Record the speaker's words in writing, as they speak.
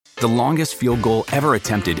The longest field goal ever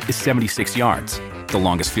attempted is 76 yards. The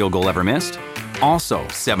longest field goal ever missed? Also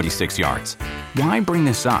 76 yards. Why bring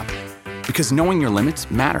this up? Because knowing your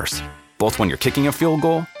limits matters, both when you're kicking a field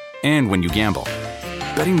goal and when you gamble.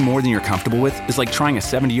 Betting more than you're comfortable with is like trying a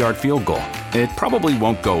 70-yard field goal. It probably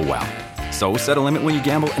won't go well. So set a limit when you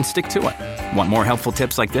gamble and stick to it. Want more helpful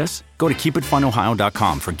tips like this? Go to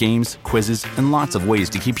keepitfunohio.com for games, quizzes, and lots of ways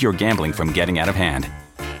to keep your gambling from getting out of hand.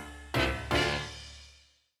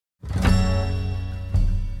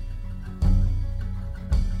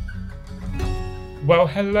 Well,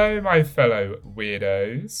 hello, my fellow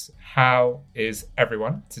weirdos. How is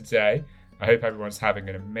everyone today? I hope everyone's having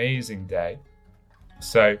an amazing day.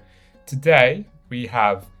 So, today we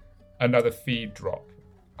have another feed drop.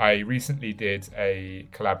 I recently did a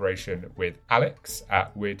collaboration with Alex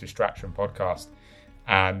at Weird Distraction Podcast.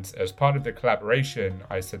 And as part of the collaboration,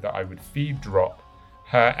 I said that I would feed drop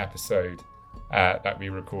her episode that we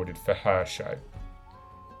recorded for her show.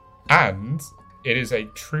 And it is a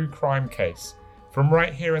true crime case from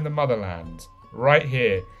right here in the motherland, right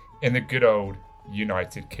here in the good old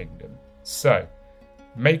United Kingdom. So,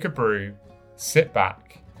 make a brew, sit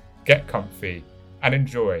back, get comfy, and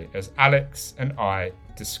enjoy as Alex and I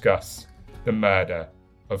discuss the murder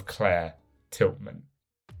of Claire Tillman.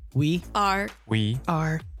 We are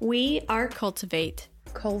cultivate.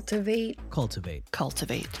 Cultivate. Cultivate.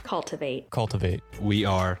 Cultivate. Cultivate. Cultivate. We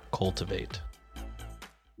are cultivate.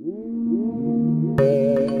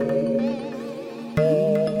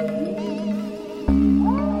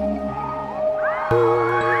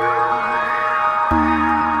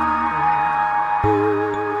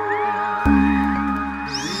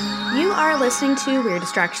 Listening to Weird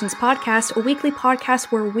Distractions Podcast, a weekly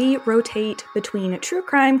podcast where we rotate between true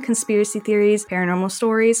crime, conspiracy theories, paranormal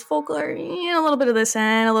stories, folklore, a little bit of this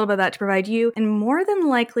and a little bit of that to provide you, and more than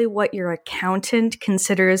likely what your accountant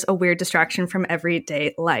considers a weird distraction from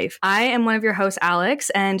everyday life. I am one of your hosts, Alex,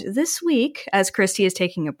 and this week, as Christy is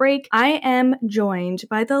taking a break, I am joined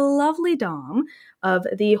by the lovely Dom of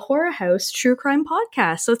the Horror House True Crime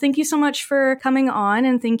Podcast. So thank you so much for coming on,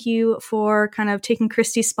 and thank you for kind of taking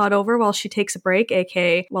Christy's spot over while she takes a break,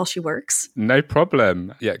 aka while she works. No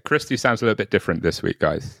problem. Yeah, Christy sounds a little bit different this week,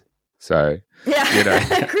 guys. So,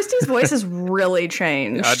 yeah, Christy's voice has really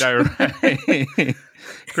changed. I know, right?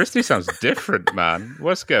 Christy sounds different, man.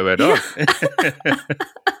 What's going on?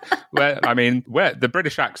 Well, I mean, the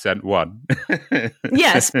British accent won.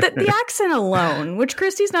 Yes, the accent alone, which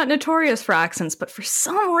Christy's not notorious for accents, but for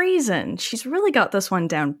some reason, she's really got this one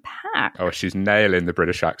down pat. Oh, she's nailing the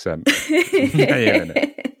British accent. Nailing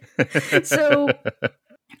it. So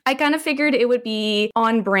I kind of figured it would be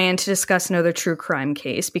on brand to discuss another true crime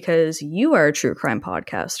case because you are a true crime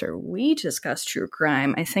podcaster. We discuss true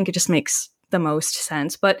crime. I think it just makes the most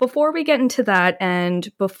sense. But before we get into that,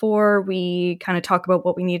 and before we kind of talk about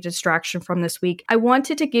what we need a distraction from this week, I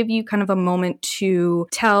wanted to give you kind of a moment to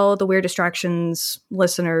tell the Weird Distractions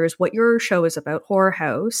listeners what your show is about, Horror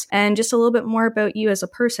House, and just a little bit more about you as a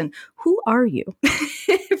person. Who are you?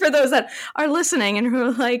 For those that are listening and who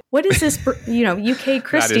are like, what is this, UK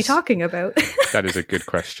Christy talking about? That is a good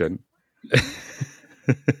question.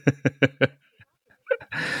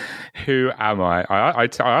 Who am I? I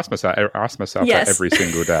ask myself yes. that every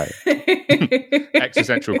single day.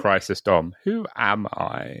 Existential crisis, Dom. Who am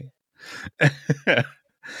I?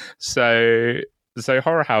 So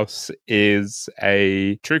Horror House is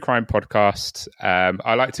a true crime podcast.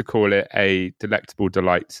 I like to call it a delectable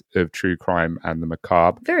delight of true crime and the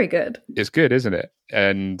macabre. Very good. It's good, isn't it?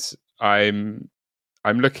 And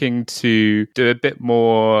I'm looking to do a bit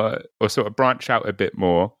more, or sort of branch out a bit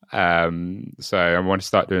more. So I want to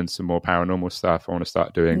start doing some more paranormal stuff. I want to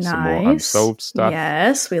start doing some more unsolved stuff.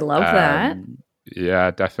 Yes, we love that.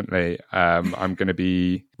 Yeah, definitely. I'm going to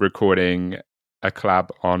be recording a collab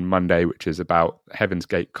on Monday, which is about Heaven's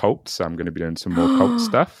Gate cults. So I'm going to be doing some more cult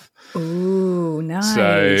stuff. Ooh, nice.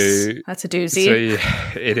 So that's a doozy. So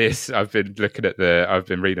yeah, it is. I've been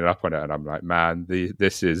reading up on it, and I'm like, man,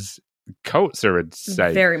 this is. Cults are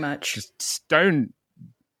insane. Very much. Just don't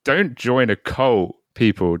join a cult,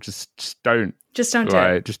 people. Just don't. Just don't do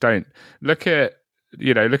it. Just don't. Look at.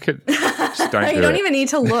 Just don't. You don't even need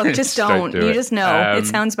to look. Just don't. You just know it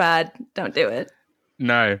sounds bad. Don't do it.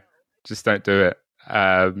 No, just don't do it.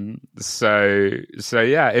 So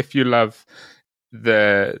yeah, if you love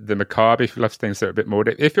the macabre, if you love things that are a bit more,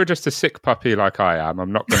 if you're just a sick puppy like I am,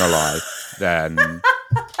 I'm not gonna lie, then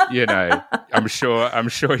I'm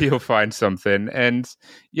sure you'll find something, and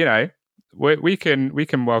we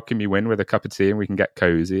can welcome you in with a cup of tea, and we can get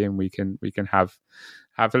cozy, and we can have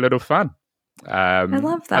a little fun. I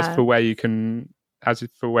love that. As for where you can as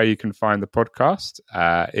for where you can find the podcast,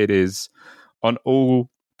 it is on all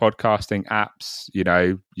podcasting apps, you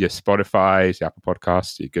know, your Spotify, your Apple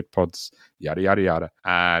Podcasts, your Good Pods, yada, yada, yada.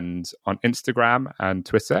 And on Instagram and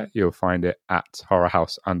Twitter, you'll find it at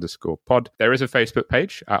horrorhouse_pod. There is a Facebook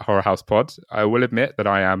page at Horror House Pod. I will admit that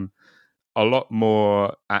I am a lot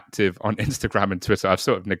more active on Instagram and Twitter. I've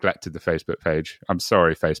sort of neglected the Facebook page. I'm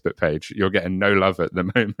sorry, Facebook page. You're getting no love at the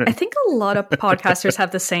moment. I think a lot of podcasters have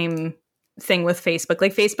the same thing with Facebook.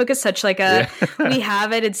 Like Facebook is such like a, we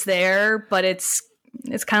have it, it's there, but it's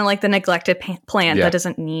kind of like the neglected plant that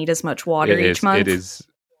doesn't need as much water each month. It is.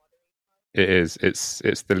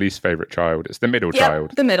 It's the least favorite child. It's the middle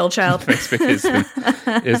child. The middle child. Facebook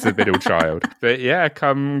is the middle child. But yeah,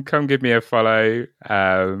 come give me a follow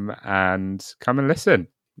and come and listen.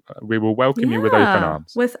 We will welcome you with open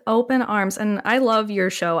arms. With open arms. And I love your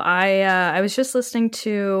show. I was just listening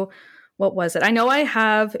to, what was it? I know I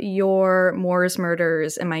have your Moore's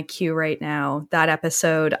Murders in my queue right now. That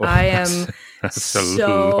episode. I am that's a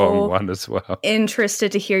long one as well.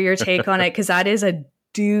 Interested to hear your take on it, because that is a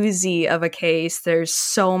doozy of a case. There's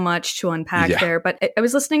so much to unpack there. But I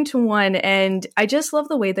was listening to one, and I just love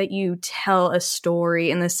the way that you tell a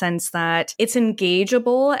story, in the sense that it's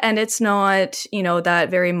engageable and it's not, you know,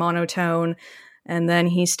 that very monotone. And then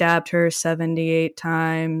he stabbed her 78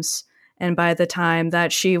 times. And by the time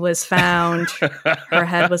that she was found, her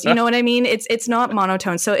head was, you know what I mean? It's not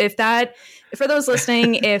monotone. So for those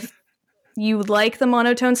listening, if you like the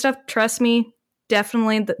monotone stuff, trust me,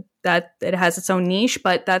 definitely that it has its own niche,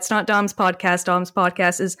 but that's not Dom's podcast. Dom's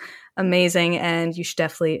podcast is amazing, and you should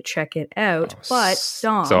definitely check it out. But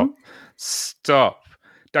Dom, stop.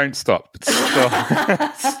 Don't stop.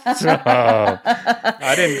 Stop. Stop.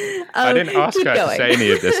 I didn't ask her to say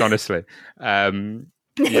any of this, honestly.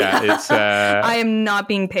 It's I am not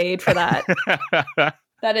being paid for that.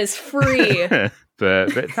 That is free.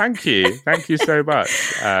 but thank you so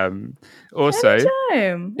much. Also,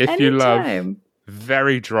 if you love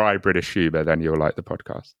very dry British humour, then you'll like the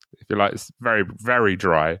podcast. If you like very, very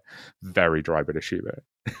dry British humour.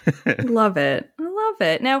 Love it. I love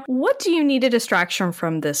it. Now, what do you need a distraction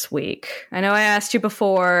from this week? I know I asked you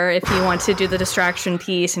before if you want to do the distraction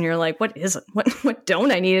piece, and you're like, what is it? What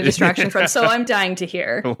don't I need a distraction from? So I'm dying to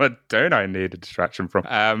hear. What don't I need a distraction from?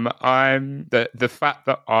 I'm the fact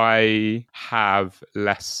that I have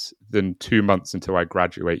less than 2 months until I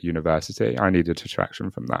graduate university. I need a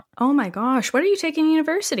distraction from that. Oh my gosh. What are you taking in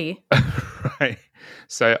university? Right.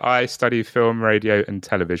 So I study film, radio, and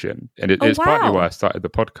television. And it's partly why I started the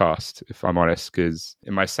podcast, if I'm honest, because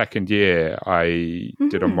in my second year, I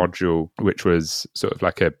did a module which was sort of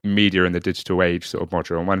like a media in the digital age sort of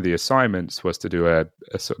module. And one of the assignments was to do a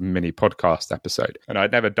sort of mini podcast episode. And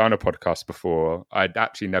I'd never done a podcast before. I'd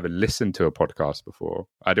actually never listened to a podcast before.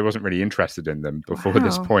 I wasn't really interested in them before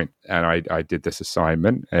this point. And I did this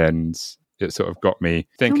assignment, and it sort of got me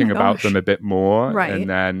thinking about them a bit more. Right. And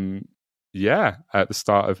then at the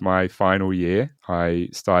start of my final year, I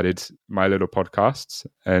started my little podcasts,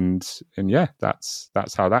 and that's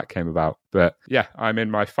how that came about. But yeah, I'm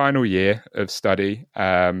in my final year of study.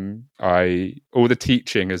 All the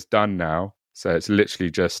teaching is done now, so it's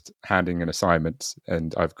literally just handing in assignments,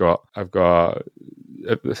 and I've got 3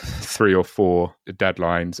 or 4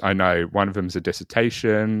 deadlines. I know one of them's a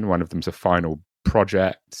dissertation, one of them's a final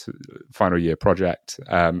year project.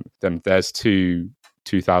 Then there's 2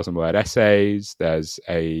 2,000-word essays. There's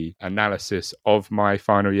a analysis of my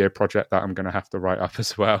final year project that I'm going to have to write up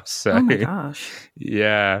as well. So, oh my gosh,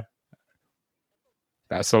 yeah,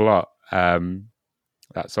 that's a lot.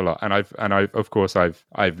 That's a lot, and I've of course I've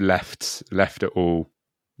left it all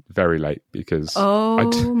very late because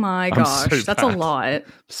my gosh, that's a lot.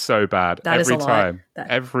 So bad. That every is a time. Lot.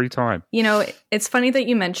 Every time. You know, it's funny that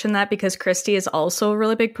you mentioned that, because Christy is also a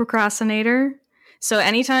really big procrastinator. So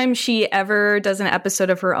anytime she ever does an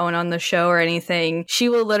episode of her own on the show or anything, she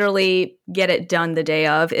will literally get it done the day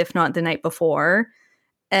of, if not the night before.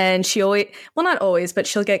 And she always, well, not always, but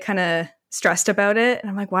she'll get kind of stressed about it.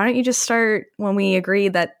 And I'm like, why don't you just start when we agree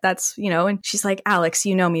that's, you know, and she's like, Alex,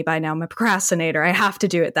 you know me by now. I'm a procrastinator. I have to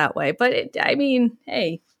do it that way. But hey, you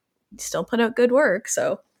still put out good work.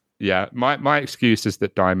 So yeah, my excuse is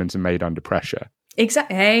that diamonds are made under pressure.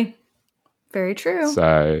 Exactly. Hey, very true.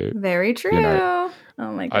 So very true. You know,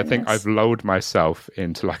 oh my goodness. I think I've lulled myself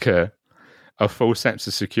into like a full sense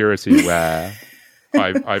of security where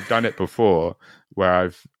I've done it before,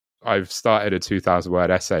 where I've started a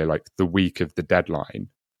 2,000-word essay like the week of the deadline,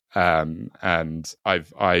 and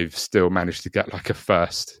I've still managed to get like a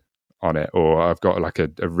first on it, or I've got like a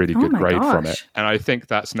really good grade from it. And I think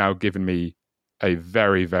that's now given me a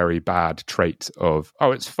very, very bad trait of,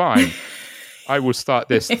 it's fine. I will start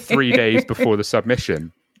this 3 days before the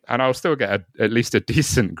submission, and I'll still get at least a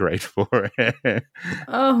decent grade for it.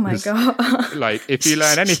 Oh my God. Like, if you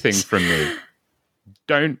learn anything from me,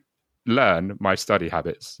 don't learn my study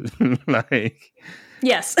habits. Like,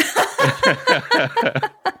 yes.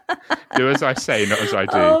 do as I say, not as I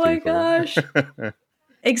do. Oh my people. gosh.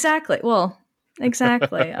 Exactly. Well,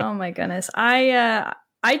 exactly. Oh my goodness.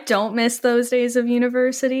 I don't miss those days of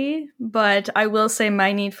university, but I will say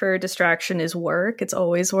my need for distraction is work. It's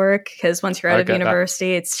always work, because once you're out of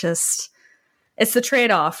university, it's the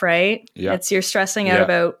trade-off, right? Yeah. It's you're stressing out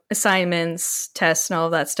about assignments, tests, and all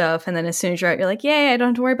of that stuff. And then as soon as you're out, you're like, yay, I don't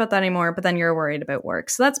have to worry about that anymore. But then you're worried about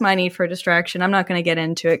work. So that's my need for distraction. I'm not going to get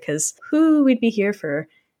into it because we'd be here for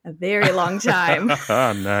a very long time.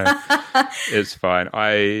 Oh, no. It's fine.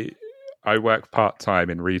 I work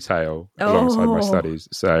part-time in retail alongside my studies.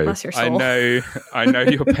 So bless your soul. I know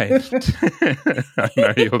your pain. I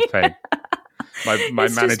know your pain. My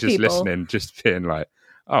manager's listening, just being like,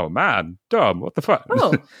 oh man, Dom, what the fuck?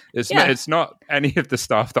 Oh, it's not any of the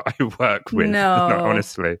staff that I work with, no.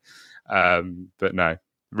 honestly. But no,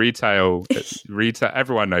 retail,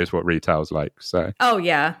 everyone knows what retail's like. So oh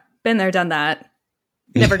yeah, been there, done that.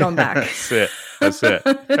 Never going back. That's it.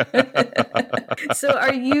 So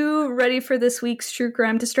are you ready for this week's True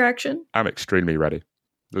Crime Distraction? I'm extremely ready.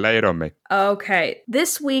 Lay it on me. Okay.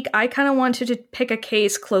 This week, I kind of wanted to pick a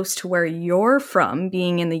case close to where you're from,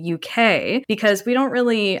 being in the UK, because we don't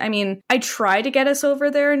really, I try to get us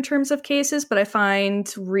over there in terms of cases, but I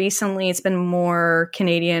find recently it's been more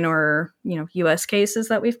Canadian or, US cases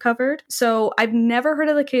that we've covered. So I've never heard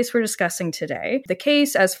of the case we're discussing today. The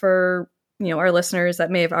case, as for our listeners that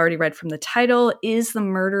may have already read from the title, is the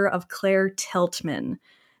murder of Claire Tillman.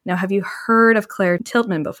 Now, have you heard of Claire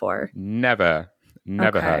Tillman before? Never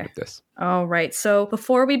heard of this. All right. So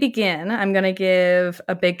before we begin, I'm going to give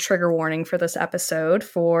a big trigger warning for this episode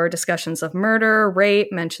for discussions of murder,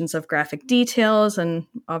 rape, mentions of graphic details, and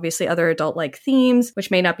obviously other adult-like themes, which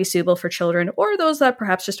may not be suitable for children or those that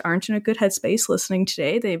perhaps just aren't in a good headspace listening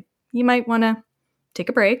today. You might want to take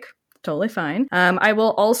a break. Totally fine. I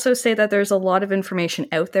will also say that there's a lot of information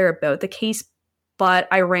out there about the case, but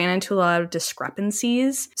I ran into a lot of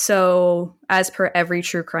discrepancies. So as per every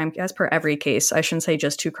case, I shouldn't say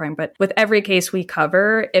just true crime, but with every case we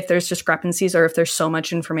cover, if there's discrepancies or if there's so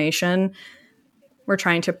much information, we're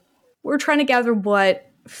trying to gather what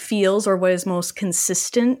feels or what is most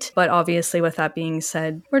consistent. But obviously, with that being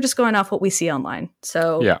said, we're just going off what we see online.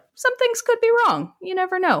 So some things could be wrong. You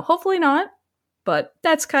never know. Hopefully not. But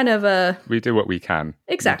that's kind of we do what we can.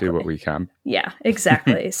 Exactly. We do what we can. Yeah,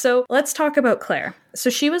 exactly. So let's talk about Claire. So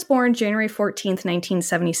she was born January 14th,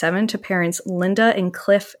 1977 to parents Linda and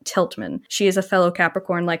Cliff Tillman. She is a fellow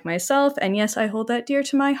Capricorn like myself. And yes, I hold that dear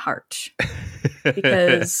to my heart.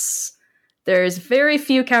 Because there's very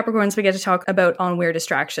few Capricorns we get to talk about on Weird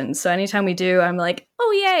Distractions. So anytime we do, I'm like,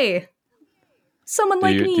 oh, yay. Someone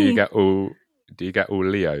like me. Do you get all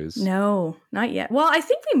Leos? No, not yet. Well, I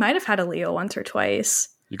think we might have had a Leo once or twice.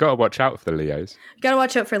 You got to watch out for the Leos. You got to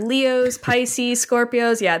watch out for Leos, Pisces,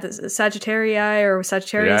 Scorpios. Yeah, the Sagittarii or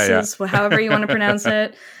Sagittarius, however you want to pronounce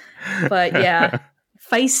it. But yeah,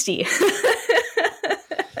 feisty.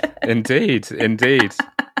 Indeed.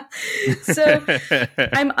 So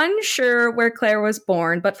I'm unsure where Claire was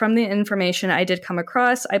born, but from the information I did come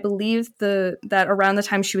across, I believe that around the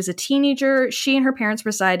time she was a teenager, she and her parents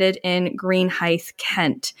resided in Greenhithe,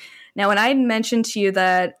 Kent. Now, when I mentioned to you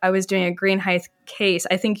that I was doing a Greenhithe case,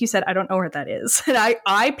 I think you said, I don't know where that is. And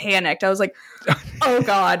I panicked. I was like, oh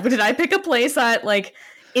God, did I pick a place that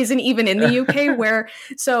isn't even in the UK?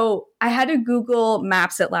 So I had to Google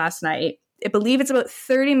Maps it last night. I believe it's about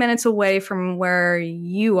 30 minutes away from where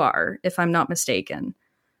you are, if I'm not mistaken.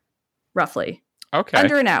 Roughly. Okay.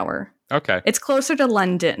 Under an hour. Okay. It's closer to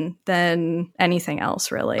London than anything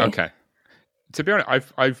else, really. Okay. To be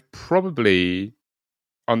honest, I've probably,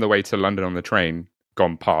 on the way to London on the train,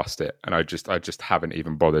 gone past it, and I just haven't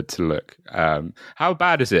even bothered to look. How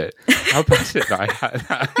bad is it? How bad is it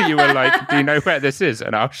that you were like, do you know where this is?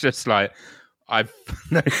 And I was just like, I've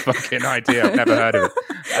no fucking idea. I've never heard of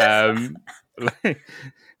it.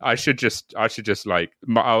 I should just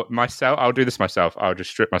myself. I'll do this myself. I'll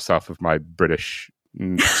just strip myself of my British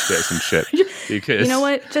citizenship because you know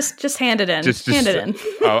what? Just hand it in. Hand it in.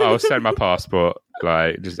 I'll send my passport.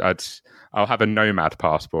 I'll have a nomad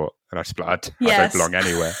passport, and I don't belong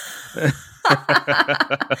anywhere.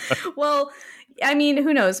 Well, I mean,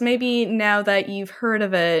 who knows? Maybe now that you've heard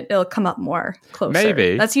of it, it'll come up more closer.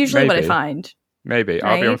 Maybe. That's usually what I find. Maybe. Right?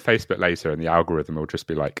 I'll be on Facebook later and the algorithm will just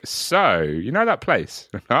be like, so, you know that place?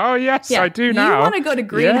 Oh, yes, Yeah, I do now. You want to go to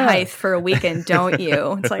Greenhithe for a weekend, don't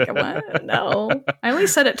you? It's like, what? No. I only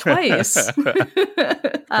said it twice.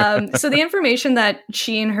 So the information that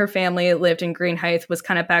she and her family lived in Greenhithe was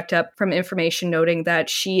kind of backed up from information noting that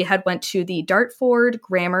she had went to the Dartford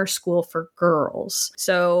Grammar School for Girls.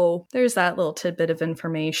 So there's that little tidbit of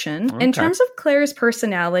information. Okay. In terms of Claire's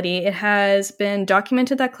personality, it has been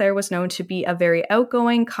documented that Claire was known to be a very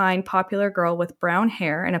outgoing, kind, popular girl with brown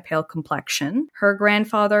hair and a pale complexion. Her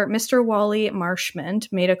grandfather, Mr. Wally Marshmont,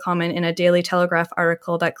 made a comment in a Daily Telegraph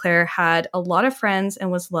article that Claire had a lot of friends and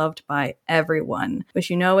was loved by everyone, which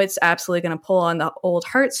you know it's absolutely going to pull on the old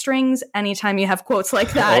heartstrings anytime you have quotes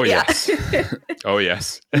like that. Oh, yes. Oh,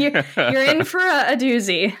 yes. You're in for a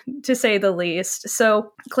doozy, to say the least.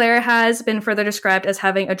 So Claire has been further described as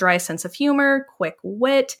having a dry sense of humor, quick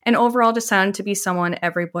wit, and overall just sounded to be someone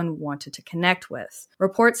everyone wanted to connect with.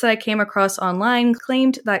 Reports that I came across online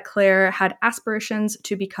claimed that Claire had aspirations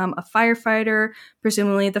to become a firefighter,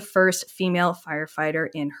 presumably the first female firefighter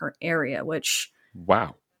in her area, which...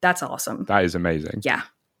 Wow. That's awesome. That is amazing. Yeah.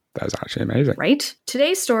 That is actually amazing. Right?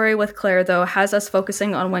 Today's story with Claire, though, has us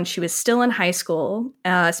focusing on when she was still in high school,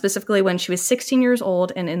 specifically when she was 16 years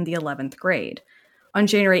old and in the 11th grade. On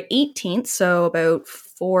January 18th, so about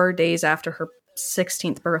 4 days after her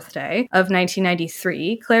 16th birthday of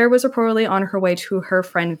 1993, Claire was reportedly on her way to her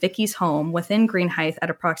friend Vicky's home within Greenhithe at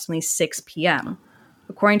approximately 6 p.m.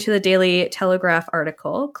 According to the Daily Telegraph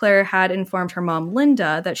article, Claire had informed her mom,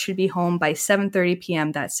 Linda, that she'd be home by 7:30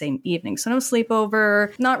 p.m. that same evening. So no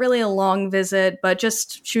sleepover, not really a long visit, but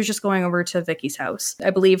she was just going over to Vicky's house. I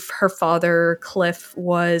believe her father, Cliff,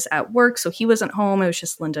 was at work, so he wasn't home. It was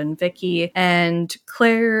just Linda and Vicky. And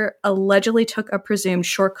Claire allegedly took a presumed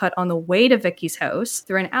shortcut on the way to Vicky's house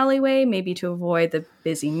through an alleyway, maybe to avoid the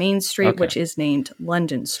busy main street, which is named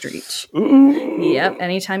London Street. Ooh. Yep.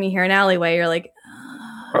 Anytime you hear an alleyway, you're like,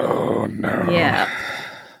 oh, no. Yeah.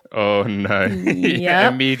 Oh, no.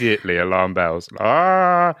 Yep. Immediately alarm bells.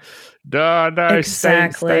 No.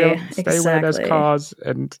 Exactly. Stay where there's cars.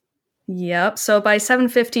 And Yep. So by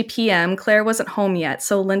 7:50 p.m., Claire wasn't home yet.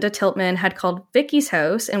 So Linda Tillman had called Vicky's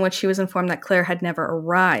house, in which she was informed that Claire had never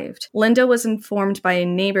arrived. Linda was informed by a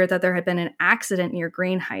neighbor that there had been an accident near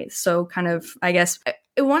Greenhithe. So kind of, I guess,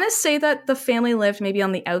 I want to say that the family lived maybe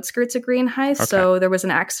on the outskirts of Greenhithe, so there was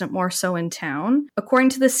an accident more so in town. According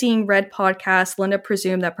to the Seeing Red podcast, Linda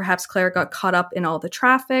presumed that perhaps Claire got caught up in all the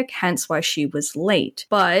traffic, hence why she was late.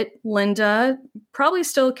 But Linda probably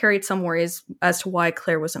still carried some worries as to why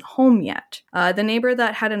Claire wasn't home yet. The neighbor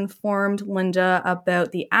that had informed Linda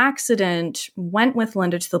about the accident went with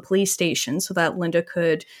Linda to the police station so that Linda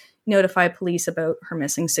could notify police about her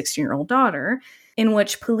missing 16-year-old daughter, in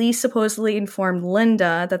which police supposedly informed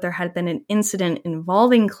Linda that there had been an incident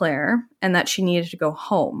involving Claire and that she needed to go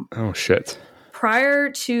home. Oh, shit.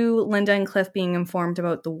 Prior to Linda and Cliff being informed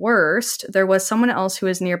about the worst, there was someone else who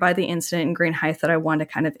was nearby the incident in Greenhithe that I want to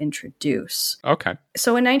kind of introduce. Okay.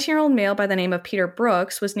 So a 19-year-old male by the name of Peter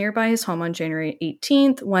Brooks was nearby his home on January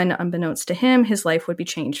 18th when, unbeknownst to him, his life would be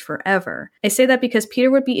changed forever. I say that because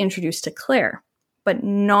Peter would be introduced to Claire, but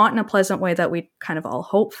not in a pleasant way that we kind of all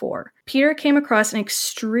hope for. Peter came across an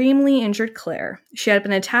extremely injured Claire. She had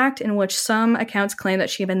been attacked, in which some accounts claim that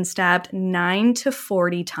she had been stabbed 9 to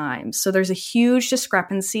 40 times. So there's a huge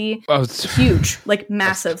discrepancy. Oh, huge, like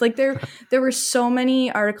massive. Like there were so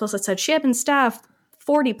many articles that said she had been stabbed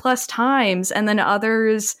 40 plus times, and then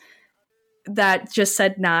others that just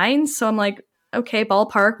said 9. So I'm like, okay,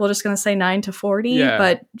 ballpark, we're just going to say 9 to 40. Yeah,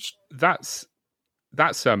 but that's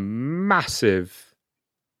a massive...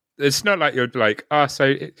 It's not like you're like,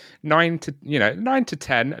 so 9 to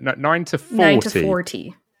 10, 9 to 40. 9 to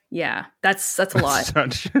 40. Yeah, that's a lot.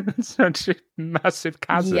 Such a massive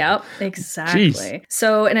chasm. Yep, exactly. Jeez.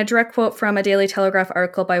 So in a direct quote from a Daily Telegraph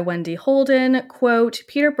article by Wendy Holden, quote,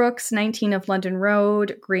 Peter Brooks, 19 of London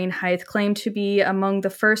Road, Greenhithe, claimed to be among the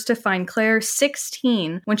first to find Claire,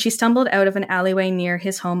 16, when she stumbled out of an alleyway near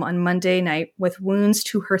his home on Monday night with wounds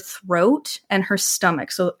to her throat and her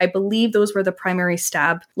stomach. So I believe those were the primary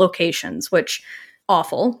stab locations, which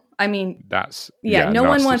awful. I mean, no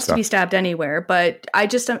one wants to be stabbed anywhere, but I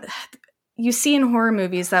just don't. You see in horror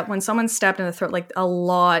movies that when someone's stabbed in the throat, like a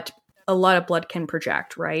lot of blood can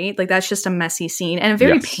project, right? Like that's just a messy scene and a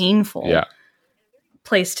very painful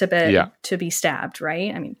place to be stabbed,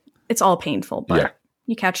 right? I mean, it's all painful, but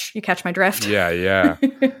you catch my drift. Yeah.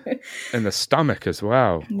 In the stomach as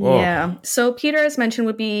well. Whoa. Yeah. So Peter, as mentioned,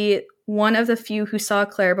 would be one of the few who saw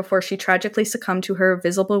Claire before she tragically succumbed to her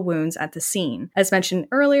visible wounds at the scene. As mentioned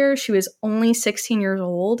earlier, she was only 16 years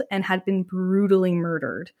old and had been brutally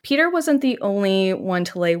murdered. Peter wasn't the only one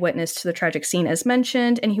to lay witness to the tragic scene as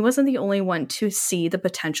mentioned, and he wasn't the only one to see the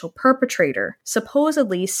potential perpetrator.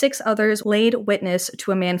 Supposedly, 6 others laid witness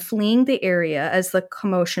to a man fleeing the area as the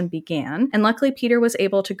commotion began, and luckily Peter was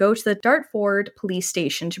able to go to the Dartford police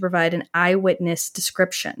station to provide an eyewitness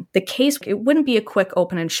description. The case, it wouldn't be a quick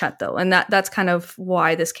open and shut though, and that's kind of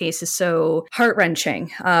why this case is so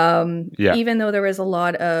heart-wrenching. Even though there was a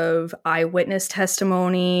lot of eyewitness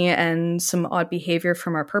testimony and some odd behavior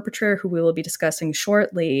from our perpetrator, who we will be discussing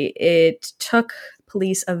shortly, it took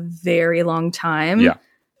police a very long time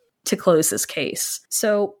to close this case.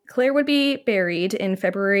 So Claire would be buried in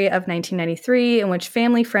February of 1993, in which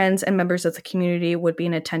family, friends, and members of the community would be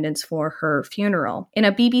in attendance for her funeral. In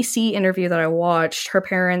a BBC interview that I watched, her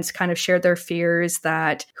parents kind of shared their fears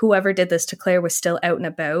that whoever did this to Claire was still out and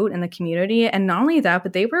about in the community. And not only that,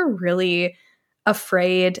 but they were really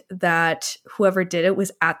afraid that whoever did it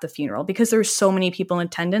was at the funeral because there were so many people in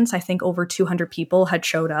attendance. I think over 200 people had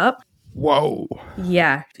showed up. Whoa.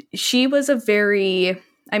 Yeah. She was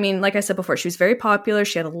like I said before, she was very popular.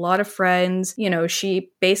 She had a lot of friends. You know,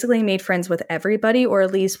 she basically made friends with everybody, or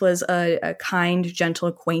at least was a kind, gentle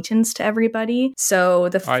acquaintance to everybody. So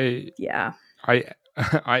I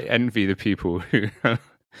envy the people who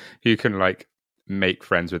can like make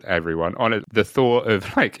friends with everyone. The thought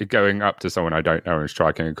of like going up to someone I don't know and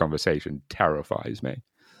striking a conversation terrifies me.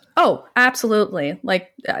 Oh, absolutely.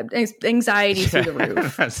 Like anxiety through the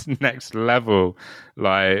roof. That's next level.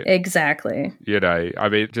 Like, exactly. You know, I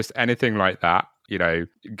mean, just anything like that, you know,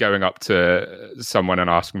 going up to someone and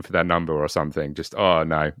asking for their number or something, just, oh,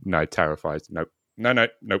 no, terrifies. Nope.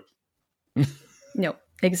 Nope. No,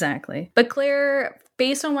 exactly. But Claire,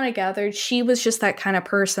 based on what I gathered, she was just that kind of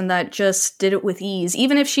person that just did it with ease.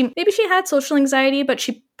 Even if she had social anxiety, but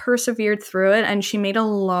she persevered through it and she made a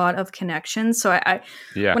lot of connections. So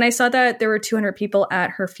when I saw that there were 200 people at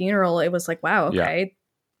her funeral, it was like, wow, okay.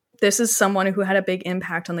 This is someone who had a big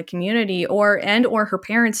impact on the community, or her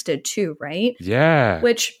parents did too, right? Yeah.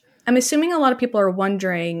 Which I'm assuming a lot of people are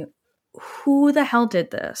wondering, who the hell did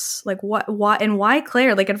this? Like why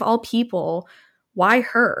Claire? Like, out of all people, why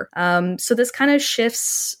her? So this kind of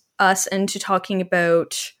shifts us into talking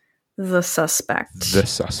about the suspect. The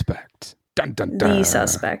suspect. Dun, dun, dun. The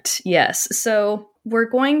suspect, yes. So we're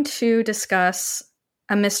going to discuss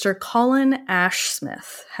a Mr. Colin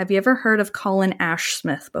Ashsmith. Have you ever heard of Colin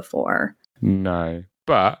Ashsmith before? No,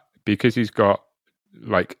 but because he's got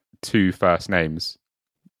like 2 first names,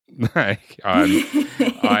 like I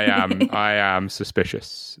am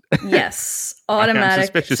suspicious. Yes,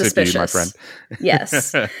 automatic suspicious of you, my friend.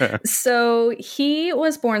 Yes. So he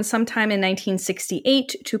was born sometime in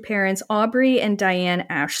 1968 to parents Aubrey and Diane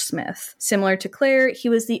Ashsmith. Similar to Claire, he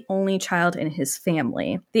was the only child in his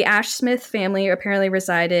family. The Ashsmith family apparently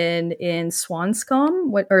resided in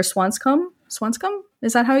Swanscombe. Swanscombe?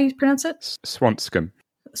 Is that how you pronounce it?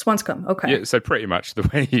 Swanscombe, okay. Yeah, so pretty much the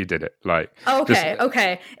way you did it. Like,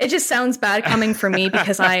 okay. It just sounds bad coming from me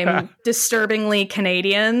because I'm disturbingly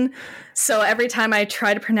Canadian. So every time I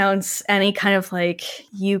try to pronounce any kind of like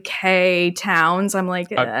UK towns, I'm like,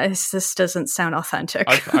 this doesn't sound authentic.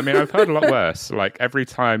 I've heard a lot worse. Like every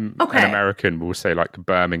time an American will say like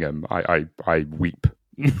Birmingham, I weep.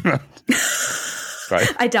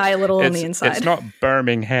 Like, I die a little on the inside. It's not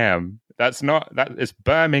Birmingham. It's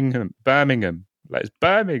Birmingham. Like, it's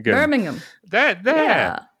Birmingham. There.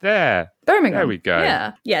 Birmingham. There we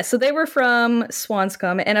go. Yeah. So they were from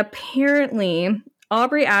Swanscombe, and apparently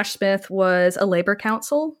Aubrey Ashsmith was a labor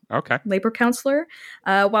counselor,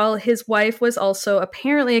 while his wife was also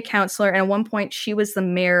apparently a counselor, and at one point she was the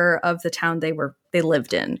mayor of the town they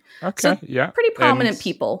lived in. Okay, so pretty prominent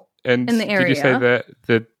people in the area.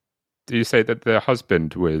 Did you say that the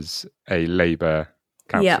husband was a labor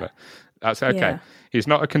counselor? Yeah. That's okay. Yeah. He's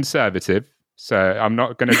not a conservative. So I'm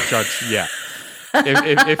not going to judge yet.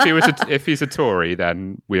 If he's a Tory,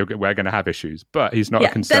 then we're going to have issues. But he's not a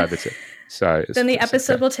conservative. Then the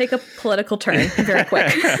episode will take a political turn very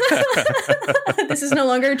quick. This is no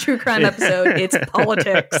longer a true crime episode. It's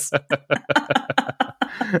politics.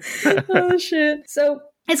 Oh shit! So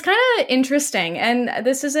it's kind of interesting, and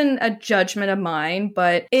this isn't a judgment of mine,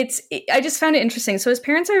 but I just found it interesting. So his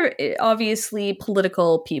parents are obviously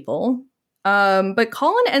political people. But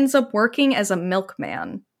Colin ends up working as a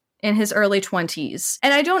milkman in his early 20s.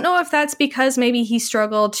 And I don't know if that's because maybe he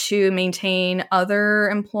struggled to maintain other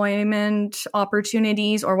employment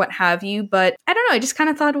opportunities or what have you, but I don't know, I just kind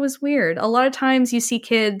of thought it was weird. A lot of times you see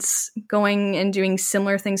kids going and doing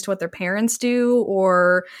similar things to what their parents do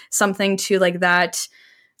or something to like that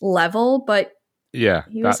level, but yeah,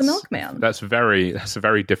 he was a milkman. That's a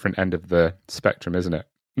very different end of the spectrum, isn't it?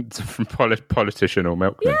 From politician or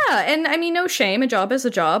milkman. Yeah, and I mean, no shame, a job is a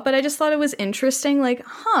job, but I just thought it was interesting, like,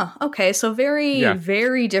 okay, so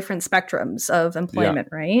very different spectrums of employment,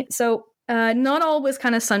 right? So not all was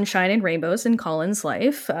kind of sunshine and rainbows in Colin's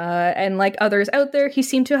life, and like others out there, he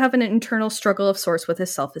seemed to have an internal struggle of sorts with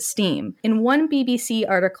his self-esteem. In one BBC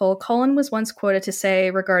article, Colin was once quoted to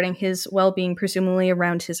say regarding his well-being presumably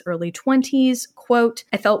around his early 20s, quote,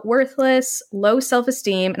 "I felt worthless, low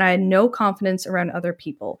self-esteem, and I had no confidence around other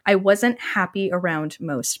people. I wasn't happy around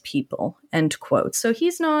most people," end quote. So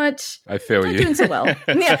he's not, I feel not you. doing so well.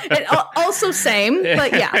 Yeah, also same,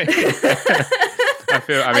 but yeah.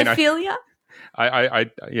 I feel ya. I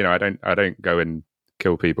don't go and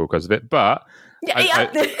kill people because of it, but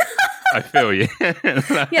I feel you.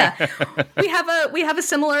 Yeah, we have a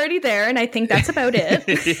similarity there, and I think that's about it.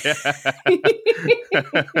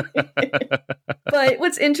 But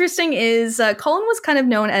what's interesting is Colin was kind of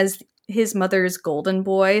known as his mother's golden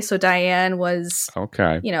boy. So Diane was,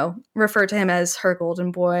 referred to him as her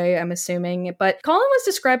golden boy, I'm assuming. But Colin was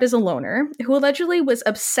described as a loner who allegedly was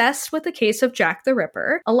obsessed with the case of Jack the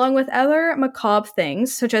Ripper, along with other macabre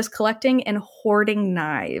things, such as collecting and hoarding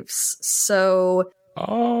knives. So,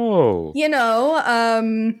 red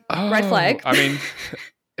flag. I mean...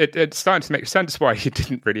 It's starting to make sense why he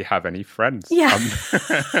didn't really have any friends. Yeah.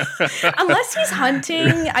 Unless he's hunting,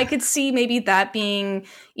 I could see maybe that being,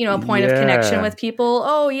 a point of connection with people.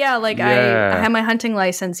 Oh, yeah, I have my hunting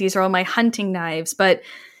license. These are all my hunting knives. But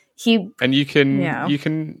you can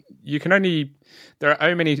only, there are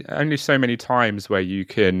only so many times where you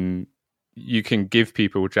can give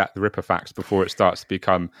people Jack the Ripper facts before it starts to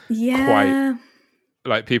become quite,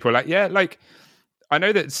 like, people are like, I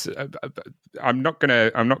know that I'm not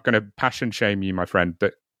gonna passion shame you, my friend,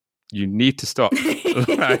 but you need to stop.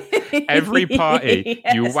 Every party,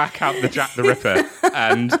 you whack out the Jack the Ripper,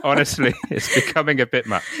 and honestly, it's becoming a bit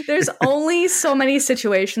much. There's only so many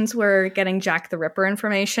situations where getting Jack the Ripper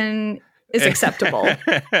information is acceptable,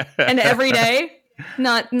 and every day,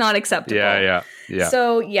 not acceptable. Yeah.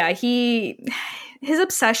 So his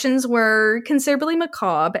obsessions were considerably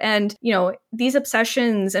macabre, and, these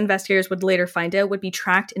obsessions, investigators would later find out, would be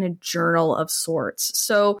tracked in a journal of sorts.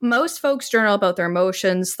 So most folks journal about their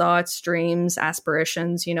emotions, thoughts, dreams,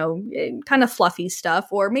 aspirations, kind of fluffy stuff,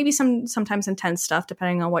 or maybe sometimes intense stuff,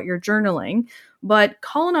 depending on what you're journaling. But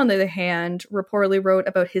Colin, on the other hand, reportedly wrote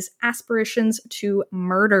about his aspirations to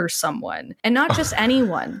murder someone, and not just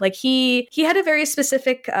anyone. Like he had a very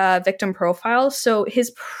specific victim profile. So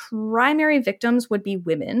his primary victims would be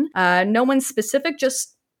women. No one specific,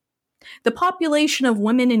 just the population of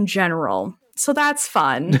women in general. So that's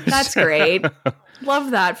fun. That's great. Love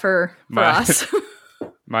that for us.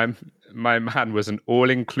 my man was an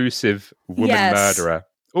all-inclusive woman murderer.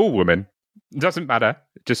 All women. Doesn't matter.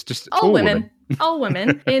 Just all women. All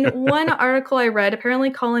women. In one article I read, apparently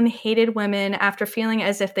Colin hated women after feeling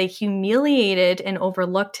as if they humiliated and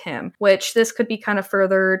overlooked him, which this could be kind of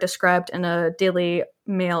further described in a Daily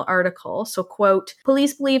Mail article. So, quote,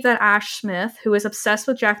 "Police believe that Ash Smith, who is obsessed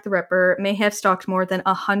with Jack the Ripper, may have stalked more than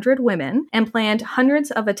 100 women and planned hundreds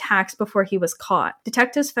of attacks before he was caught.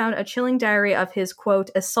 Detectives found a chilling diary of his, quote,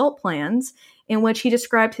 assault plans, in which he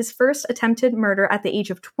described his first attempted murder at the age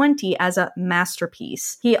of 20 as a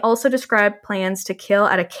masterpiece. He also described plans to kill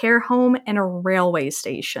at a care home and a railway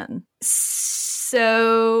station."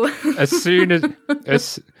 So as soon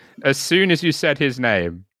as you said his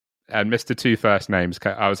name and Mr. Two First Names,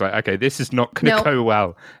 I was like, okay, this is not going to go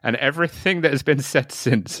well. And everything that has been said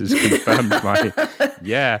since has confirmed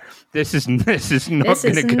this is not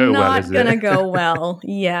going to go well, is it? Not going to go well.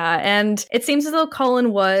 Yeah. And it seems as though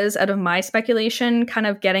Colin was, out of my speculation, kind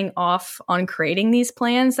of getting off on creating these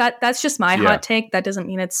plans. That's just my hot take. That doesn't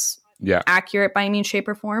mean it's accurate by any mean, shape,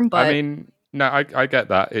 or form. But I mean, no, I get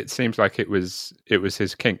that. It seems like it was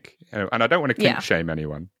his kink. And I don't want to kink shame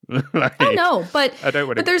anyone. No, but I don't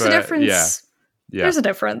want to, but there's a difference. Yeah. There's a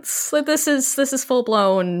difference. Like this is full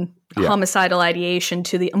blown homicidal ideation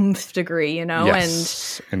to the degree,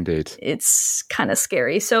 Yes, and indeed, it's kind of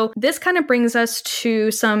scary. So this kind of brings us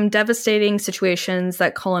to some devastating situations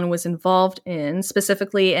that Colin was involved in,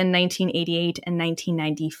 specifically in 1988 and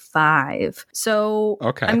 1995. So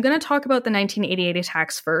I'm going to talk about the 1988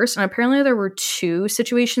 attacks first. And apparently there were two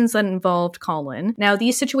situations that involved Colin. Now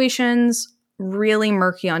these situations really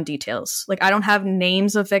murky on details. Like, I don't have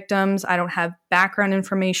names of victims. I don't have background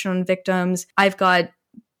information on victims. I've got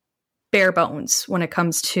bare bones when it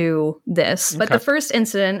comes to this. But the first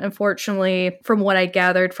incident, unfortunately, from what I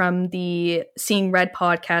gathered from the Seeing Red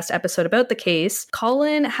podcast episode about the case,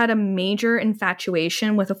 Colin had a major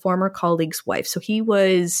infatuation with a former colleague's wife. So he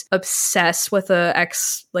was obsessed with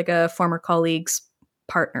a former colleague's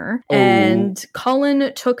partner. Oh. And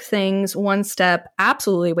Colin took things one step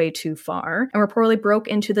absolutely way too far and reportedly broke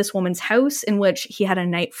into this woman's house in which he had a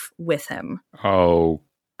knife with him. Oh,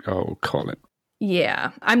 Colin. Yeah,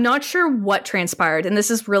 I'm not sure what transpired, and this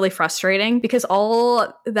is really frustrating because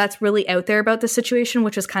all that's really out there about the situation,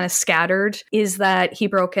 which is kind of scattered, is that he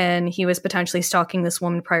broke in, he was potentially stalking this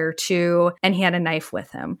woman prior to, and he had a knife with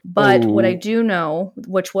him. But what I do know,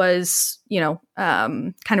 which was,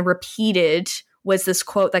 kind of repeated, was this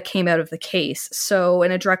quote that came out of the case. So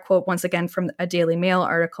in a direct quote, once again, from a Daily Mail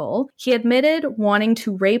article, he admitted wanting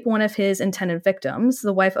to rape one of his intended victims,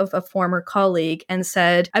 the wife of a former colleague, and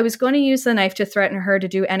said, "I was going to use the knife to threaten her to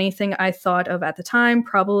do anything I thought of at the time,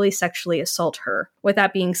 probably sexually assault her. With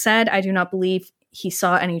that being said, I do not believe he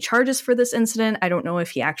saw any charges for this incident. I don't know if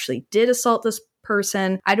he actually did assault this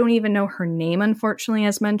person. I don't even know her name, unfortunately,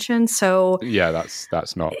 as mentioned." So yeah, that's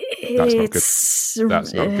not good. That's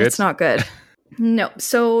not good. It's not good. No.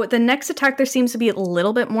 So the next attack, there seems to be a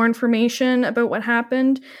little bit more information about what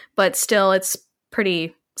happened, but still it's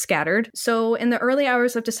pretty scattered. So in the early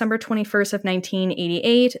hours of December 21st of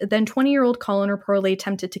 1988, then 20-year-old Colin reportedly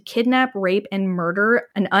attempted to kidnap, rape, and murder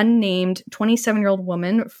an unnamed 27-year-old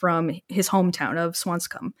woman from his hometown of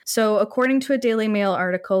Swanscombe. So according to a Daily Mail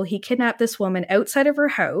article, he kidnapped this woman outside of her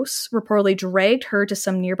house, reportedly dragged her to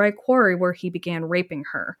some nearby quarry where he began raping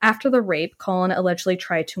her. After the rape, Colin allegedly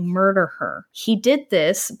tried to murder her. He did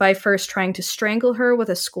this by first trying to strangle her with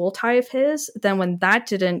a school tie of his. Then when that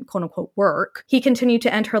didn't, quote unquote, work, he continued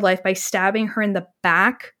to end her life by stabbing her in the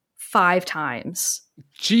back 5 times.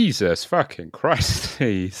 Jesus fucking Christ.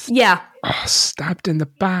 Yeah. Oh, stabbed in the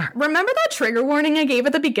back. Remember that trigger warning I gave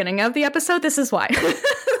at the beginning of the episode? This is why.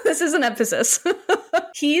 This is an emphasis.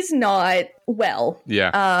 He's not well.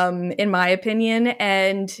 Yeah. In my opinion,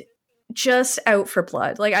 and just out for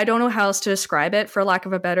blood. Like, I don't know how else to describe it for lack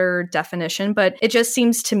of a better definition, but it just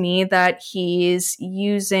seems to me that he's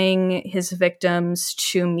using his victims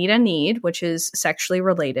to meet a need, which is sexually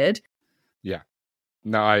related. Yeah.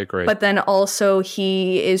 No, I agree. But then also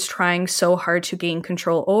he is trying so hard to gain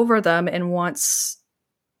control over them and wants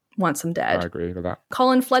them dead. I agree with that.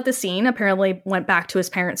 Colin fled the scene, apparently went back to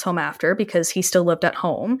his parents' home after because he still lived at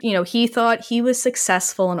home. He thought he was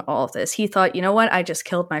successful in all of this. He thought, you know what, I just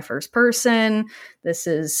killed my first person. This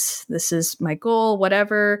is my goal,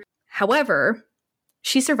 whatever. However,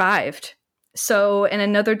 she survived. So in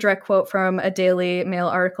another direct quote from a Daily Mail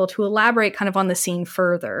article to elaborate kind of on the scene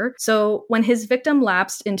further. So when his victim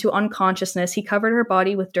lapsed into unconsciousness, he covered her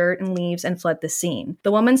body with dirt and leaves and fled the scene.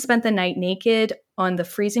 The woman spent the night naked on the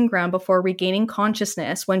freezing ground before regaining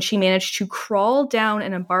consciousness when she managed to crawl down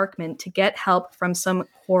an embankment to get help from some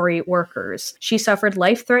quarry workers. She suffered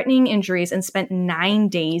life-threatening injuries and spent 9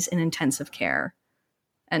 days in intensive care.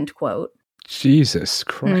 End quote. Jesus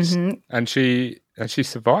Christ. Mm-hmm. And she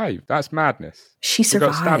survived. That's madness. She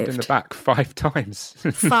survived. Got stabbed in the back 5 times.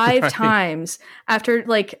 5 times after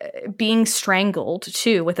being strangled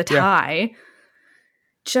too with a tie. Yeah.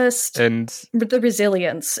 Just and the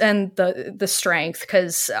resilience and the strength,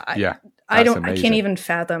 because I can't even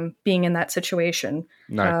fathom being in that situation.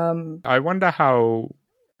 No. I wonder how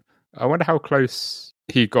close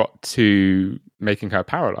he got to making her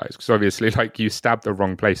paralyzed, because obviously, like, you stab the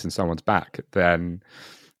wrong place in someone's back, then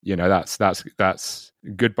that's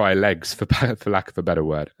goodbye legs for lack of a better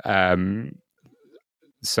word.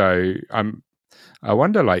 So I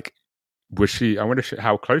wonder, like,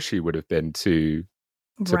 how close she would have been to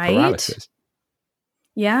paralysis.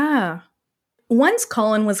 Yeah. Once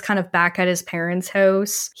Colin was kind of back at his parents'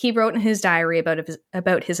 house, he wrote in his diary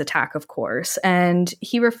about his attack, of course, and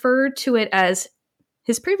he referred to it as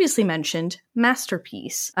his previously mentioned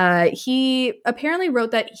masterpiece. He apparently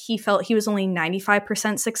wrote that he felt he was only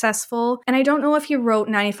 95% successful. And I don't know if he wrote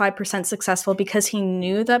 95% successful because he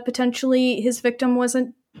knew that potentially his victim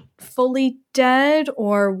wasn't fully dead,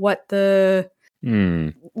 or what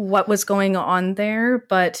was going on there.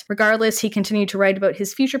 But regardless, he continued to write about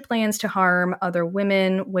his future plans to harm other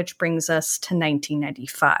women, which brings us to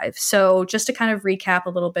 1995. So just to kind of recap a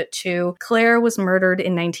little bit too, Claire was murdered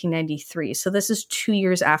in 1993. So this is 2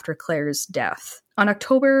 years after Claire's death. On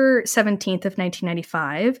October 17th of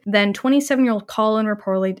 1995, then 27-year-old Colin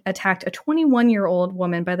reportedly attacked a 21-year-old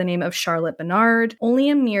woman by the name of Charlotte Bernard, only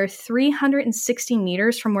a mere 360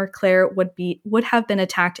 meters from where Claire would have been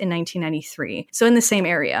attacked in 1993. So in the same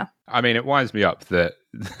area. I mean, it winds me up that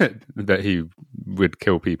that he would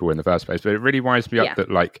kill people in the first place, but it really winds me up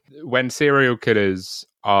that, like, when serial killers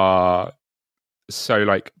are so,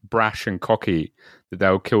 like, brash and cocky that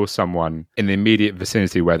they'll kill someone in the immediate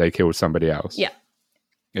vicinity where they killed somebody else. Yeah.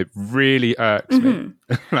 It really irks me.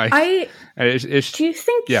 Like, do you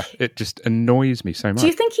think... Yeah, it just annoys me so much. Do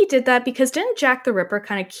you think he did that because didn't Jack the Ripper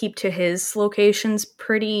kind of keep to his locations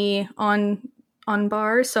pretty on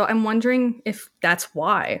bar? So I'm wondering if that's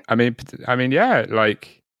why. I mean, yeah,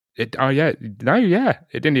 like it. Oh yeah, no, yeah.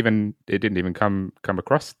 It didn't even come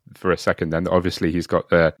across for a second. Then obviously he's got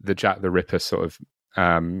the Jack the Ripper sort of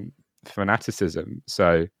fanaticism.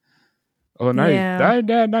 So, no,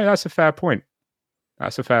 that's a fair point.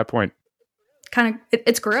 That's a fair point. Kind of,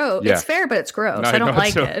 it's gross. Yeah. It's fair, but it's gross. No, I don't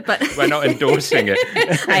like it. But we're not endorsing it.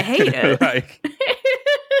 I hate it. Like,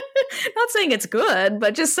 not saying it's good,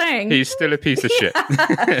 but just saying he's still a piece of shit.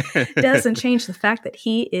 Doesn't change the fact that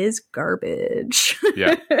he is garbage.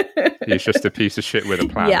 Yeah, he's just a piece of shit with a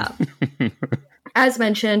plan. Yeah. As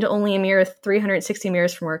mentioned, only a mere 360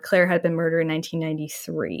 meters from where Claire had been murdered in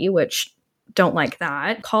 1993, which don't like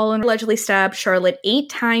that. Colin allegedly stabbed Charlotte 8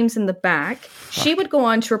 times in the back. She would go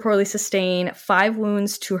on to reportedly sustain 5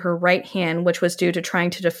 wounds to her right hand, which was due to trying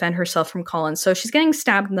to defend herself from Colin. So she's getting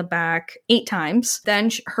stabbed in the back 8 times. Then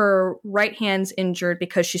her right hand's injured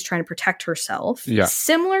because she's trying to protect herself. Yeah.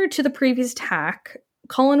 Similar to the previous attack,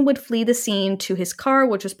 Colin would flee the scene to his car,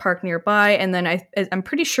 which was parked nearby, and then I'm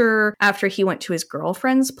pretty sure after he went to his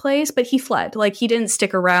girlfriend's place, but he fled. Like, he didn't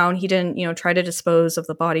stick around. He didn't, try to dispose of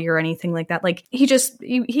the body or anything like that. Like, he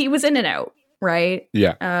was in and out, right?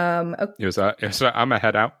 Yeah. Okay. It was like, I'm gonna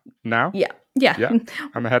head out now. Yeah. I'm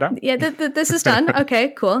gonna head out. Yeah, this is done. Okay,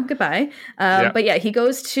 cool. Goodbye. But yeah, he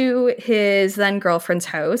goes to his then girlfriend's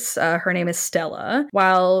house. Her name is Stella,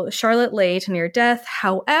 while Charlotte lay to near death.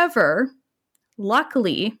 However,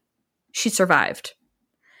 luckily, she survived.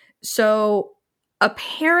 So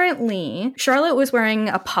apparently, Charlotte was wearing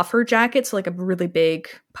a puffer jacket, so like a really big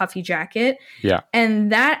puffy jacket. Yeah.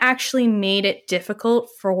 And that actually made it difficult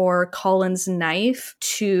for Colin's knife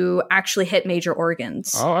to actually hit major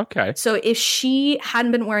organs. Oh, okay. So if she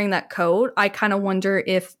hadn't been wearing that coat, I kind of wonder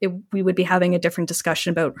if we would be having a different discussion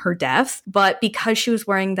about her death. But because she was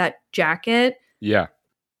wearing that jacket... Yeah.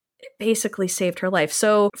 It basically saved her life.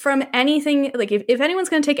 So from anything, like if anyone's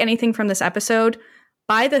going to take anything from this episode,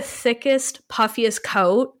 buy the thickest, puffiest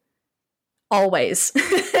coat, always.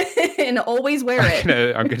 And always wear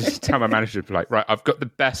it. I'm going to tell my manager, like, right, I've got the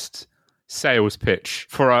best sales pitch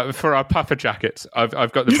for our puffer jackets.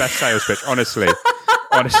 I've got the best sales pitch, honestly.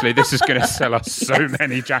 Honestly, this is going to sell us so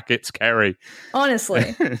many jackets, Kerry.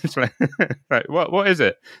 Honestly. Right, what is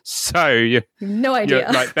it? So, no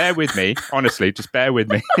idea. Like, bear with me. Honestly, just bear with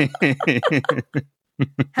me.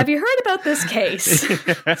 Have you heard about this case?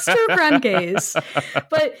 It's a true crime case.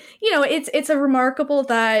 But, it's a remarkable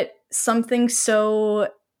that something so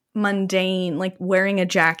mundane, like wearing a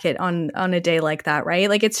jacket on a day like that, right?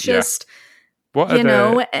 Like, it's just,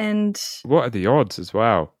 and... What are the odds as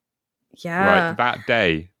well? Yeah. Like, that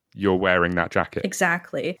day, you're wearing that jacket.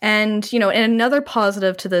 Exactly. And, and another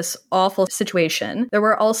positive to this awful situation, there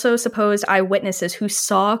were also supposed eyewitnesses who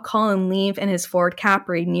saw Colin leave in his Ford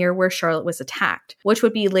Capri near where Charlotte was attacked, which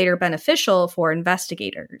would be later beneficial for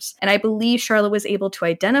investigators. And I believe Charlotte was able to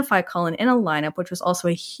identify Colin in a lineup, which was also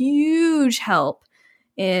a huge help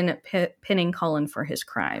in pinning Colin for his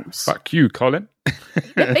crimes. Fuck you, Colin.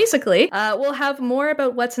 Yeah, basically. We'll have more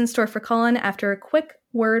about what's in store for Colin after a quick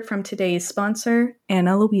word from today's sponsor,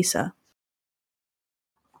 Ana Luisa.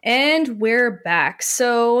 And we're back.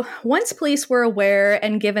 So once police were aware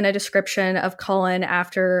and given a description of Colin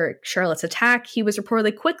after Charlotte's attack, he was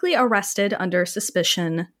reportedly quickly arrested under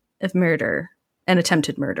suspicion of murder and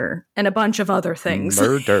attempted murder and a bunch of other things.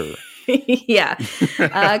 Murder. Yeah.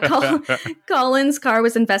 Colin's car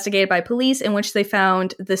was investigated by police, in which they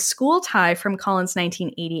found the school tie from Colin's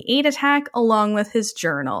 1988 attack along with his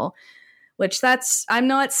journal, which I'm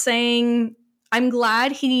not saying, I'm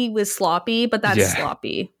glad he was sloppy, but that's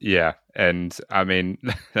sloppy. Yeah. And I mean,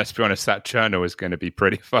 let's be honest, that journal is going to be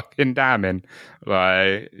pretty fucking damning.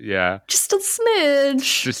 Like, yeah. Just a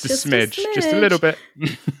smidge. Just a smidge. Just a little bit.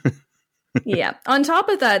 Yeah. On top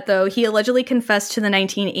of that, though, he allegedly confessed to the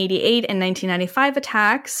 1988 and 1995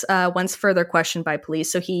 attacks once further questioned by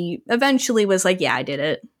police. So he eventually was like, yeah, I did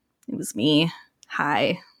it. It was me.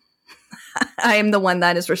 Hi. I am the one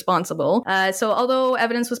that is responsible. So although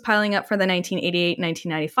evidence was piling up for the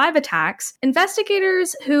 1988-1995 attacks,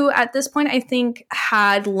 investigators who at this point I think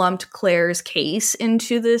had lumped Claire's case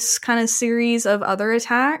into this kind of series of other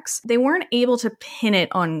attacks, they weren't able to pin it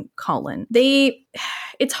on Colin.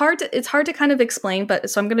 It's hard to kind of explain, but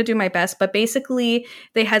so I'm going to do my best. But basically,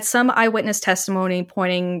 they had some eyewitness testimony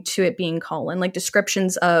pointing to it being Colin, like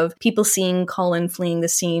descriptions of people seeing Colin fleeing the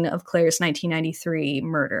scene of Claire's 1993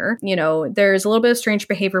 murder. You know, there's a little bit of strange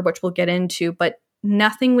behavior, which we'll get into, but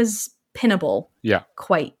nothing was pinnable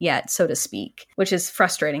quite yet, so to speak, which is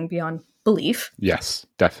frustrating beyond belief. Yes,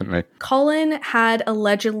 definitely. Colin had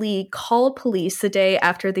allegedly called police the day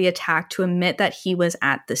after the attack to admit that he was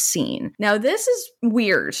at the scene. Now, this is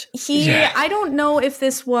weird. I don't know if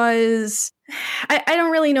this was... I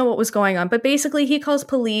don't really know what was going on, but basically he calls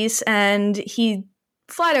police and he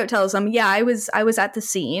flat out tells them, yeah, I was at the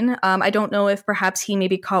scene. I don't know if perhaps he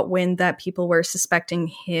maybe caught wind that people were suspecting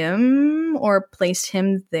him or placed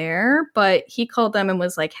him there, but he called them and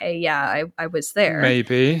was like, hey, yeah, I was there.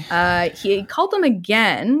 Maybe. He called them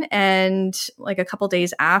again and like a couple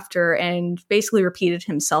days after and basically repeated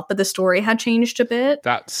himself, but the story had changed a bit.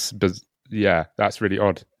 That's really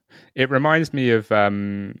odd. It reminds me of,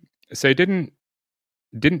 so didn't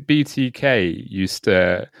BTK used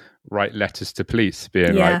to write letters to police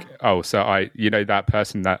being like, oh, so that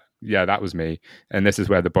person that was me and this is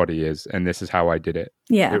where the body is and this is how I did it.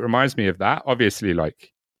 It reminds me of that. Obviously,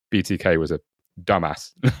 like, BTK was a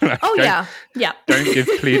dumbass.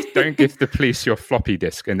 Don't give the police your floppy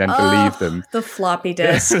disk and then believe them. The floppy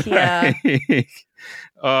disk.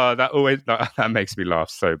 Oh, that makes me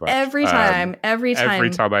laugh so much. Every time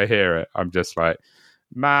I hear it, I'm just like,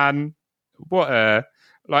 man, what a...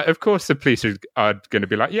 Like, of course, the police are going to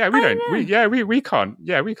be like, we can't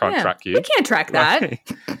track you. We can't track that.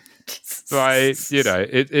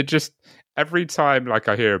 It just, every time, like,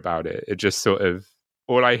 I hear about it, it just sort of,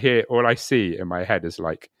 all I see in my head is,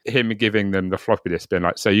 like, him giving them the floppy disk, being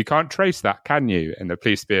like, so you can't trace that, can you? And the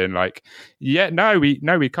police being like, no,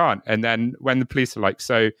 we can't. And then when the police are like,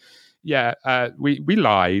 so... we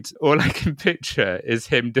lied. All I can picture is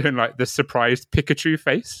him doing like the surprised Pikachu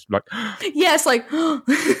face, like yes, like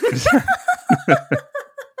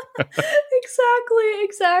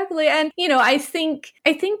exactly. And I think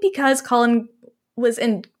because Colin was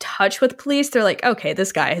in touch with police, they're like, okay,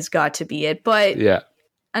 this guy has got to be it. But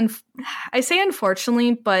and I say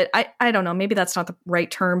unfortunately, but I don't know, maybe that's not the right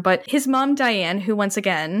term. But his mom Diane, who once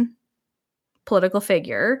again, political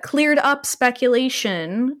figure, cleared up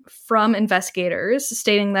speculation from investigators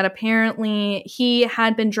stating that apparently he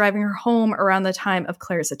had been driving her home around the time of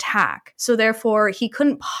Claire's attack. So therefore, he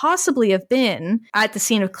couldn't possibly have been at the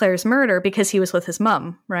scene of Claire's murder because he was with his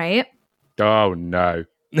mom, right? Oh, no.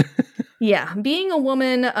 Yeah, being a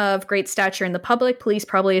woman of great stature in the public, police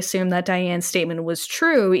probably assumed that Diane's statement was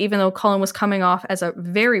true, even though Colin was coming off as a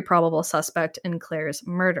very probable suspect in Claire's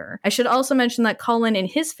murder. I should also mention that Colin and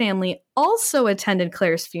his family also attended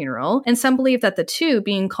Claire's funeral, and some believe that the two,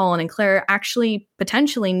 being Colin and Claire, actually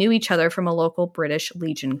potentially knew each other from a local British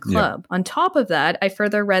Legion club. On top of that, I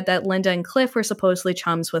further read that Linda and Cliff were supposedly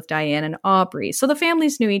chums with Diane and Aubrey. So the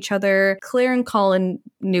families knew each other. Claire and Colin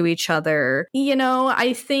knew each other.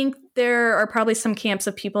 I think there are probably some camps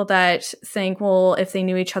of people that think, well, if they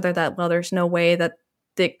knew each other that well, there's no way that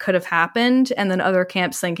it could have happened. And then other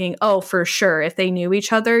camps thinking, oh, for sure, if they knew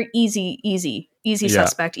each other, easy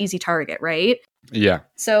suspect, easy target, right? Yeah.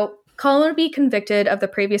 So Colin would be convicted of the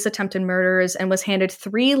previous attempted murders and was handed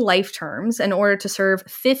 3 life terms in order to serve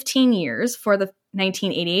 15 years for the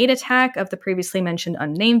 1988 attack of the previously mentioned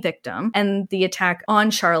unnamed victim and the attack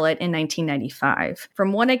on Charlotte in 1995.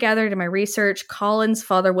 From what I gathered in my research, Colin's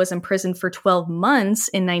father was imprisoned for 12 months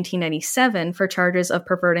in 1997 for charges of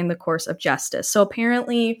perverting the course of justice. So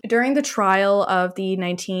apparently, during the trial of the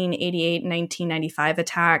 1988 and 1995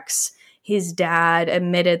 attacks, his dad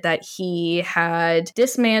admitted that he had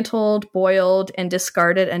dismantled, boiled, and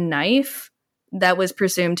discarded a knife that was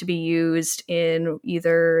presumed to be used in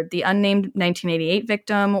either the unnamed 1988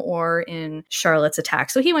 victim or in Charlotte's attack.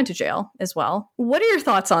 So he went to jail as well. What are your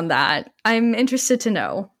thoughts on that? I'm interested to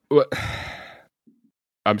know. Well,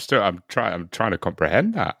 I'm trying to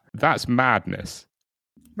comprehend that. That's madness.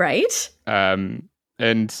 Right? And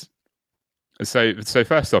so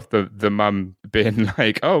first off, the mum being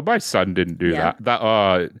like, "Oh, my son didn't do that."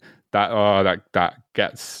 That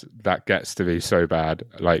gets to be so bad.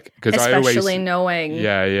 Like, because especially knowing,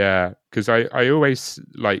 because I always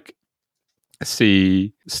like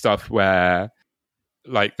see stuff where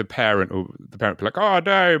like the parent be like, "Oh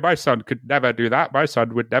no, my son could never do that. My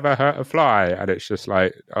son would never hurt a fly," and it's just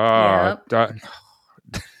like,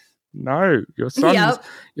 No,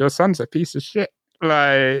 your son's a piece of shit.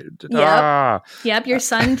 Like, Yep. Your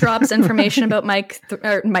son drops information about Mike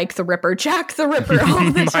the Ripper, Jack the Ripper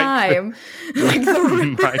all the time. Mike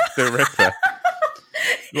the Ripper.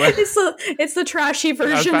 It's the trashy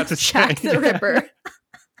version of Jack the Ripper.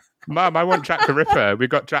 Mum, I want Jack the Ripper. We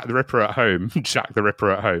got Jack the Ripper at home. Jack the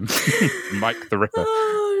Ripper at home. Mike the Ripper.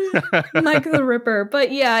 Mike the Ripper.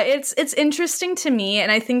 But yeah, it's interesting to me,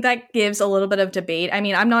 and I think that gives a little bit of debate. I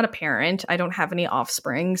mean, I'm not a parent. I don't have any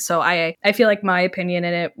offspring, so I feel like my opinion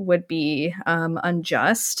in it would be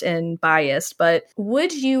unjust and biased. But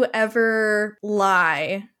would you ever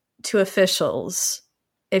lie to officials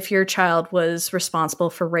if your child was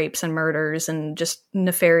responsible for rapes and murders and just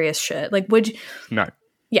nefarious shit? Like, would you? No.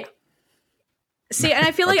 Yeah. See, and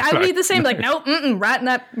I feel like I would be the same. Like, nope,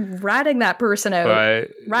 ratting that person out,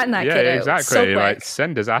 ratting that kid out. Exactly. So quick. Like,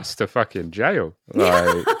 send his ass to fucking jail.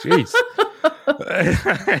 Like, jeez.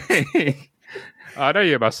 I know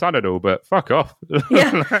you're my son and all, but fuck off.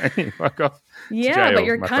 Yeah. Like, fuck off. Yeah, Jail, but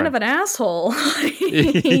you're kind of an asshole.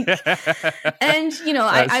 And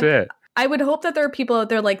I would hope that there are people out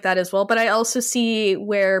there like that as well. But I also see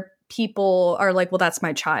where people are like, well, that's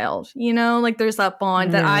my child, like there's that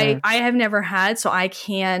bond that I have never had, so I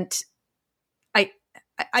can't,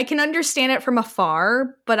 I can understand it from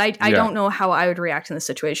afar, but I don't know how I would react in the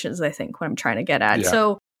situations, I think, what I'm trying to get at.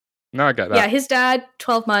 So no, I get that. Yeah, his dad,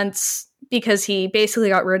 12 months because he basically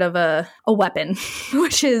got rid of a weapon,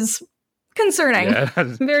 which is concerning.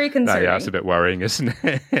 Very concerning. Yeah, it's a bit worrying, isn't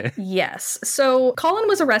it? Yes. So Colin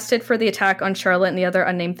was arrested for the attack on Charlotte and the other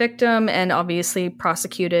unnamed victim and obviously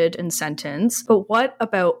prosecuted and sentenced. But what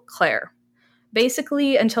about Claire?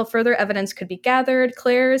 Basically, until further evidence could be gathered,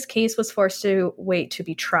 Claire's case was forced to wait to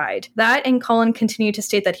be tried. That and Colin continued to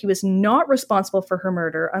state that he was not responsible for her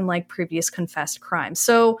murder, unlike previous confessed crimes.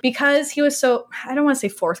 So because he was so, I don't want to say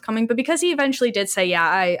forthcoming, but because he eventually did say,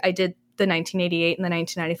 yeah, I did the 1988 and the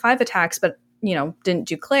 1995 attacks, but, didn't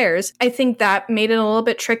do Claire's, I think that made it a little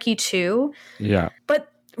bit tricky too. Yeah.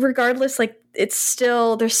 But regardless, like, there's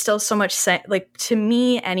still so much, to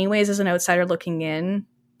me anyways, as an outsider looking in,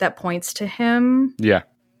 that points to him. Yeah.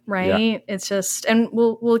 Right? Yeah. It's just, and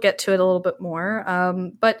we'll get to it a little bit more.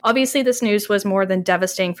 But obviously this news was more than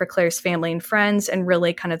devastating for Claire's family and friends and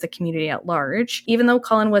really kind of the community at large. Even though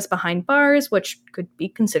Colin was behind bars, which could be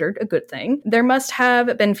considered a good thing, there must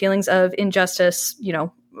have been feelings of injustice,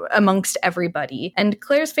 amongst everybody. And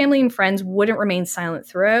Claire's family and friends wouldn't remain silent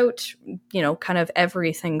throughout, kind of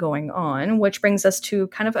everything going on, which brings us to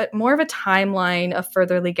kind of more of a timeline of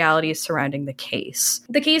further legalities surrounding the case.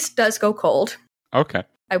 The case does go cold. Okay.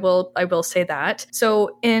 I will say that.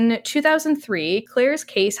 So in 2003, Claire's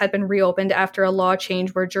case had been reopened after a law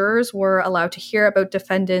change where jurors were allowed to hear about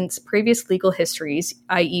defendants' previous legal histories,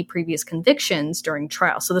 i.e. previous convictions during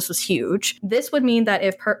trial. So this was huge. This would mean that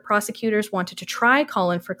if prosecutors wanted to try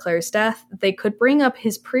Colin for Claire's death, they could bring up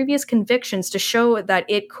his previous convictions to show that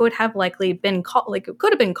it could have likely been it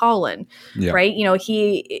could have been Colin, right?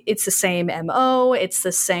 It's the same MO, it's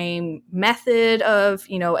the same method of,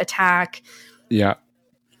 attack. Yeah.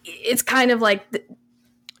 It's kind of like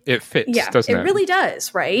it fits, doesn't it? It really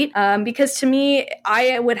does, right? Because to me,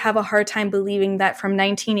 I would have a hard time believing that from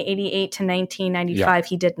 1988 to 1995,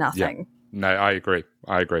 he did nothing. Yeah. No, I agree.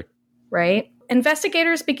 Right?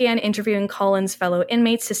 Investigators began interviewing Colin's fellow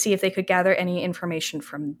inmates to see if they could gather any information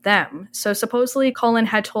from them. So supposedly, Colin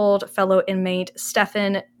had told fellow inmate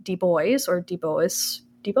Stephen DuBois. He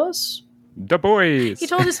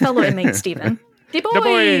told his fellow inmate Stephen. The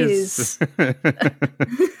boys.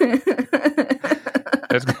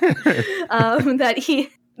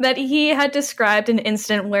 That he had described an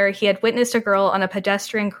incident where he had witnessed a girl on a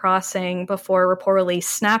pedestrian crossing before reportedly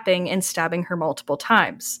snapping and stabbing her multiple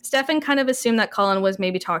times. Stefan kind of assumed that Colin was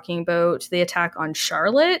maybe talking about the attack on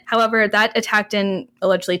Charlotte. However, that attack didn't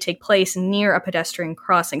allegedly take place near a pedestrian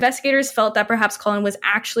crossing. Investigators felt that perhaps Colin was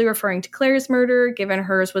actually referring to Claire's murder, given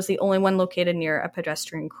hers was the only one located near a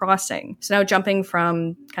pedestrian crossing. So now jumping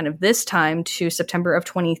from kind of this time to September of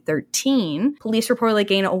 2013, police reportedly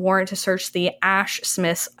gained a warrant to search the Ash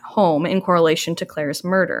Smith's home in correlation to Claire's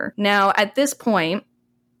murder. Now, at this point,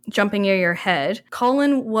 jumping near your head,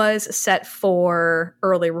 Colin was set for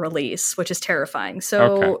early release, which is terrifying.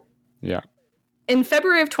 So, in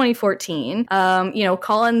February of 2014,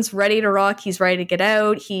 Colin's ready to rock. He's ready to get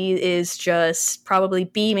out. He is just probably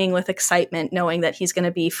beaming with excitement, knowing that he's going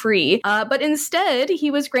to be free. But instead, he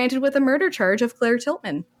was granted with a murder charge of Claire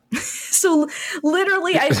Tillman. So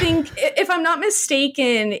literally, I think, if I'm not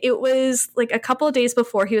mistaken, it was like a couple of days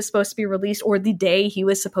before he was supposed to be released, or the day he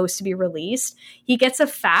was supposed to be released, he gets a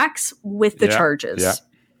fax with the charges.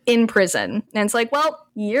 in prison. And it's like, well,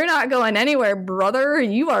 you're not going anywhere, brother.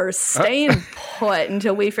 You are staying put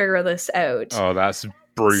until we figure this out. Oh, that's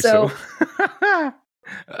brutal. So,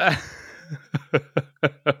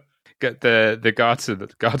 Get the guards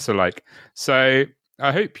are like, so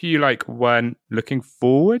I hope you like weren't looking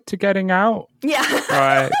forward to getting out. yeah.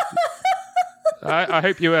 Right. I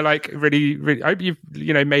hope you were like really I hope you've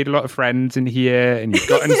made a lot of friends in here and you've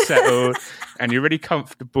gotten settled and you're really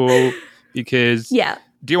comfortable because Yeah.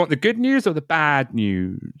 Do you want the good news or the bad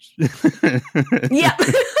news? Yeah.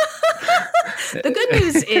 The good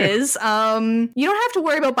news is you don't have to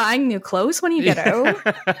worry about buying new clothes when you get out.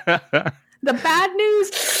 The bad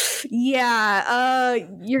news,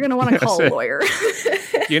 you're going to want to call a lawyer.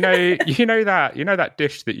 you know that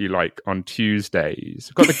dish that you like on Tuesdays.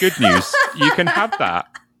 I've got the good news. You can have that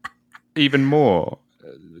even more.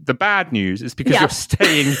 The bad news is because you're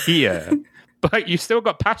staying here. But you still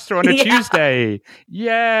got pasta on a Tuesday.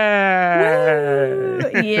 Yeah.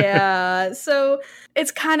 Yeah. So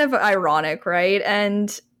it's kind of ironic, right?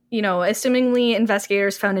 And, assumingly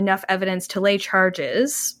investigators found enough evidence to lay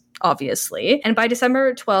charges, obviously. And by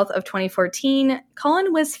December 12th of 2014,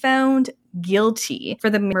 Colin was found guilty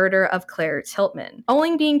for the murder of Claire Tillman.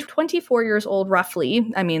 Only being 24 years old,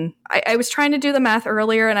 roughly. I mean, I was trying to do the math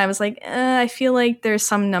earlier and I was like, I feel like there's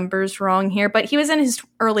some numbers wrong here. But he was in his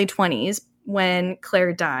early 20s when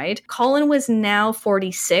Claire died. Colin was now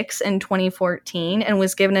 46 in 2014 and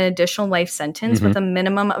was given an additional life sentence with a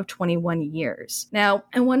minimum of 21 years. Now,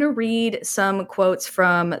 I want to read some quotes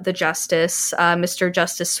from the Justice, Mr.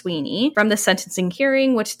 Justice Sweeney, from the sentencing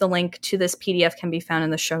hearing, which the link to this PDF can be found in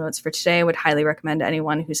the show notes for today. I would highly recommend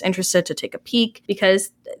anyone who's interested to take a peek because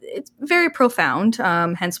it's very profound,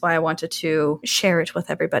 hence why I wanted to share it with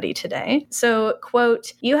everybody today. So,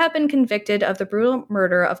 quote, "You have been convicted of the brutal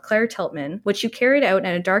murder of Claire Tillman, which you carried out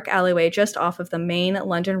in a dark alleyway just off of the main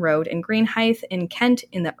London road in Greenhithe in Kent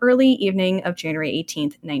in the early evening of January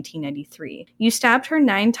 18th, 1993. You stabbed her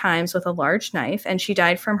 9 times with a large knife, and she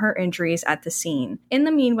died from her injuries at the scene. In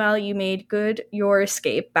the meanwhile, you made good your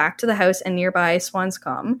escape back to the house in nearby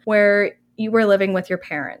Swanscombe, where you were living with your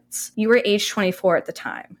parents. You were age 24 at the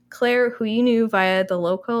time. Claire, who you knew via the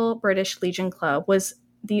local British Legion Club, was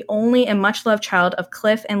the only and much-loved child of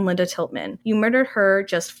Cliff and Linda Tillman. You murdered her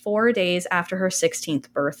just 4 days after her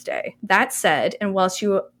 16th birthday. That said, and whilst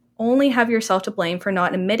you only have yourself to blame for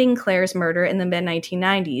not admitting Claire's murder in the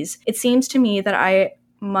mid-1990s, it seems to me that I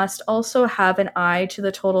must also have an eye to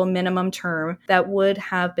the total minimum term that would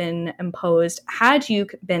have been imposed had you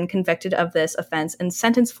been convicted of this offense and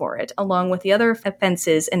sentenced for it, along with the other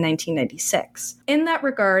offenses in 1996. In that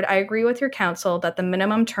regard, I agree with your counsel that the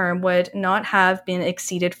minimum term would not have been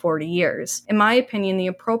exceeded 40 years. In my opinion, the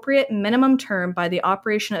appropriate minimum term by the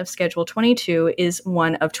operation of Schedule 22 is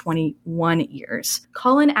one of 21 years.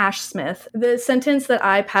 Colin Ashsmith, the sentence that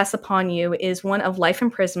I pass upon you is one of life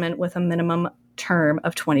imprisonment with a minimum term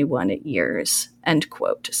of 21 years, end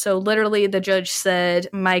quote. So literally the judge said,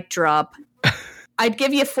 mic drop. I'd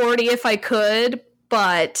give you 40 if I could,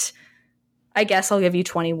 but I guess I'll give you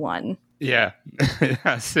 21. Yeah.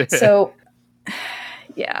 That's it. So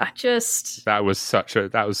yeah, just that was such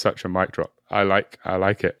a mic drop. I like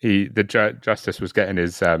it. The justice was getting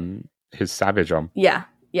his savage on.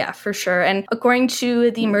 Yeah, for sure. And according to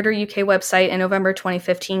the Murder UK website in November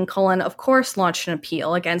 2015, Colin, of course, launched an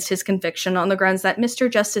appeal against his conviction on the grounds that Mr.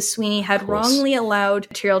 Justice Sweeney had wrongly allowed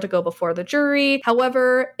material to go before the jury.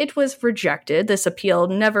 However, it was rejected. This appeal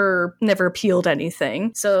never appealed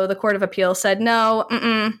anything. So the Court of Appeal said, no,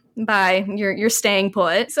 bye, you're staying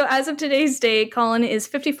put. So as of today's date, Colin is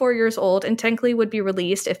 54 years old and technically would be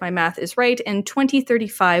released, if my math is right, in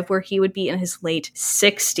 2035, where he would be in his late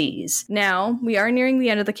 60s. Now, we are nearing the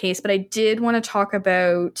end of the case, but I did want to talk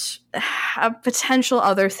about a potential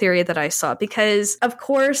other theory that I saw, because, of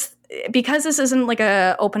course, because this isn't like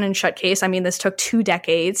a open and shut case, I mean, this took 2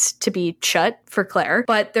 decades to be shut for Claire,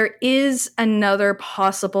 but there is another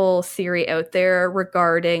possible theory out there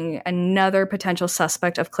regarding another potential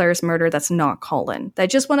suspect of Claire's murder that's not Colin. I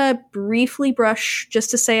just want to briefly brush just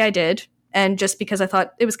to say I did, and just because I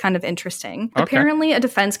thought it was kind of interesting. Okay. Apparently, a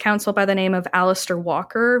defense counsel by the name of Alistair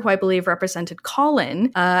Walker, who I believe represented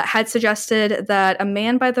Colin, had suggested that a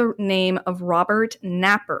man by the name of Robert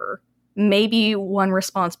Napper may be one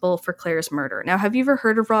responsible for Claire's murder. Now, have you ever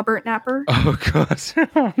heard of Robert Napper? Oh, God.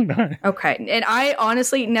 Oh, no. Okay. And I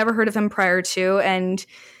honestly never heard of him prior to, and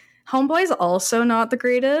Homeboy's also not the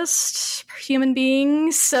greatest human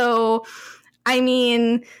being. So, I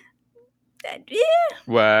mean,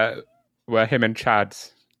 yeah. Were him and Chad,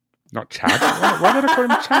 not Chad? Why did I call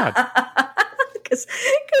him Chad? Cause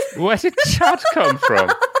Where did Chad come from?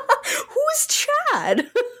 Who's Chad?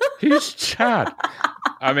 Who's Chad?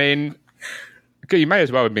 I mean, you may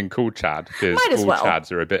as well have been called Chad, because all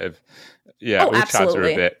Chads are a bit of... Yeah, all absolutely. Chads are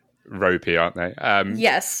a bit ropey, aren't they?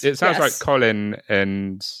 Yes. It sounds like Colin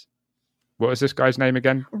and... What was this guy's name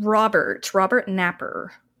again? Robert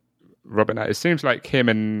Napper. It seems like him,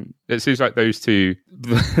 and it seems like those two,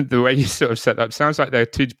 the way you sort of set that up, sounds like they're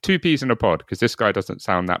two peas in a pod, because this guy doesn't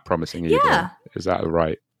sound that promising either. Yeah. Is that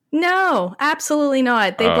right? No, absolutely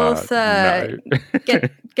not. They both no.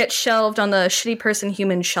 get shelved on the shitty person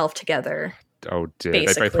human shelf together. Oh dear,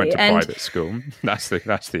 basically. They both went to private school. That's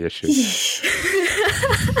the issue.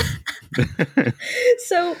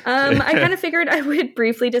 So I kind of figured I would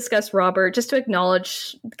briefly discuss Robert, just to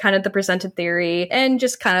acknowledge kind of the presented theory, and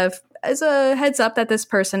just kind of as a heads up that this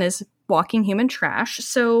person is walking human trash.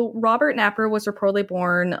 So Robert Napper was reportedly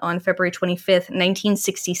born on February 25th,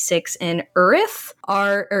 1966 in Erith,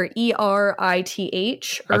 Erith.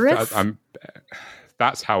 Erith.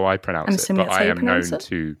 That's how I pronounce it, but I am known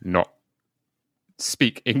to not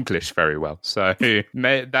speak English very well, so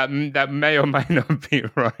that may or may not be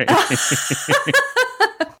right.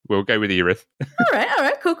 We'll go with Erith. All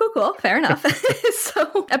right, cool. Fair enough.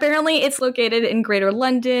 So apparently it's located in Greater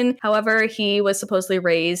London. However, he was supposedly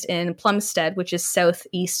raised in Plumstead, which is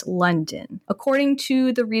southeast London. According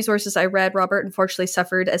to the resources I read, Robert unfortunately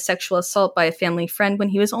suffered a sexual assault by a family friend when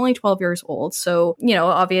he was only 12 years old. So,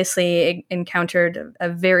 obviously encountered a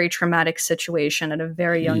very traumatic situation at a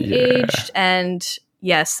very young age. And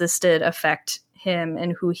yes, this did affect him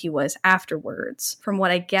and who he was afterwards. From what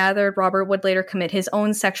I gathered, Robert would later commit his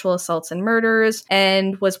own sexual assaults and murders,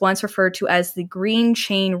 and was once referred to as the Green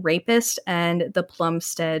Chain Rapist and the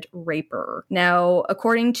Plumstead Raper. Now,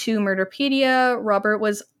 according to Murderpedia, Robert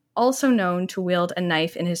was also known to wield a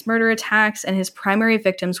knife in his murder attacks, and his primary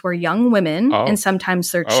victims were young women and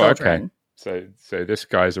sometimes their children. Okay. So this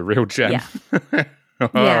guy's a real gem.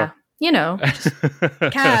 Yeah. Yeah.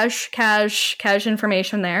 Just cash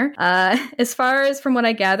information there. As far as from what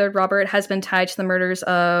I gathered, Robert has been tied to the murders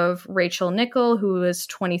of Rachel Nichol, who was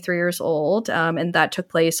 23 years old, and that took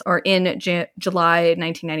place in July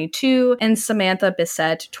 1992, and Samantha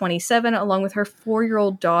Bissett, 27, along with her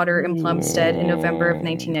 4-year-old daughter in Plumstead in November of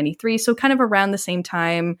 1993. So kind of around the same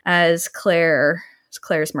time as Claire's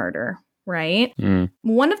murder. Right?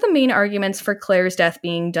 One of the main arguments for Claire's death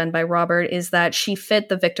being done by Robert is that she fit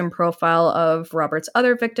the victim profile of Robert's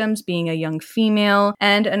other victims, being a young female.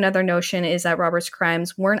 And another notion is that Robert's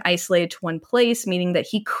crimes weren't isolated to one place, meaning that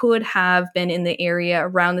he could have been in the area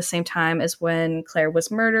around the same time as when Claire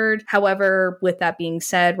was murdered. However, with that being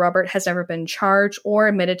said, Robert has never been charged or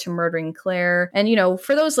admitted to murdering Claire. And,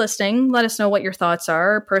 for those listening, let us know what your thoughts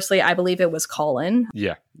are. Personally, I believe it was Colin.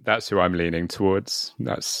 Yeah, that's who I'm leaning towards.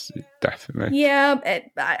 That's definitely. Yeah,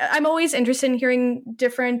 I'm always interested in hearing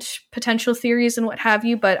different potential theories and what have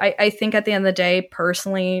you, but I think at the end of the day,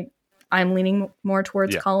 personally, I'm leaning more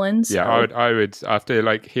towards Collins. So. Yeah, I would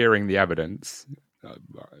after hearing the evidence,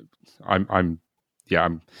 I'm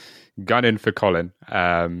gunning for Colin.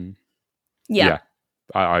 I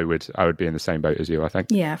would be in the same boat as you, I think.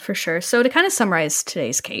 Yeah, for sure. So to kind of summarize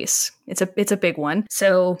today's case, it's a big one.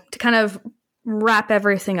 So to kind of wrap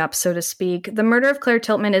everything up, so to speak, the murder of Claire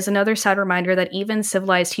Tillman is another sad reminder that even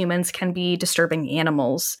civilized humans can be disturbing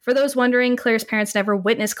animals. For those wondering, Claire's parents never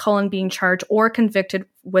witnessed Colin being charged or convicted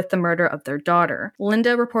with the murder of their daughter.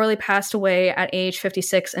 Linda reportedly passed away at age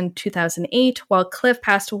 56 in 2008, while Cliff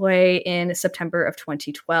passed away in September of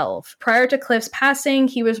 2012. Prior to Cliff's passing,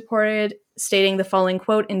 he was reported stating the following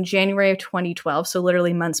quote in January of 2012, so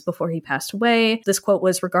literally months before he passed away. This quote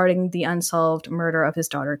was regarding the unsolved murder of his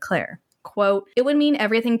daughter, Claire. Quote, "It would mean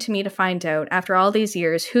everything to me to find out, after all these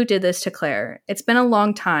years, who did this to Claire. It's been a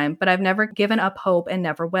long time, but I've never given up hope and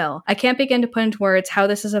never will. I can't begin to put into words how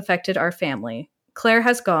this has affected our family. Claire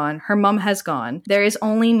has gone. Her mom has gone. There is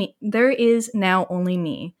now only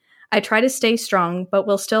me. I try to stay strong, but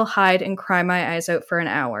will still hide and cry my eyes out for an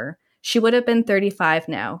hour. She would have been 35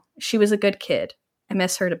 now. She was a good kid. I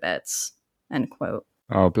miss her to bits." End quote.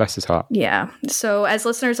 Oh, bless his heart. Yeah. So as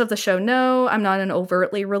listeners of the show know, I'm not an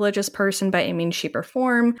overtly religious person by any means, shape, or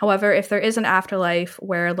form. However, if there is an afterlife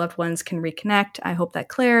where loved ones can reconnect, I hope that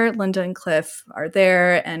Claire, Linda, and Cliff are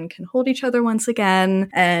there and can hold each other once again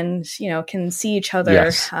and, can see each other.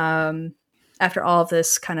 Yes. After all of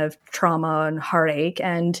this kind of trauma and heartache.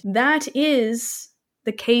 And that is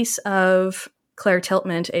the case of Claire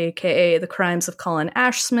Tillman, aka The Crimes of Colin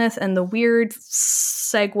Ashsmith, and the weird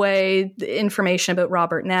segue information about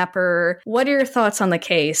Robert Napper. What are your thoughts on the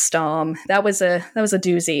case, Dom? That was a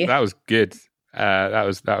doozy. That was good. That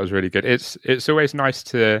was really good. It's always nice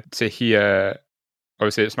to hear.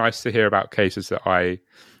 Obviously, it's nice to hear about cases that I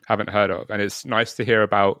haven't heard of. And it's nice to hear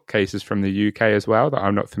about cases from the UK as well that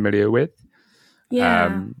I'm not familiar with.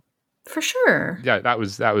 Yeah, for sure. Yeah, that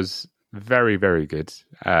was very, very good.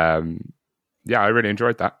 Yeah, I really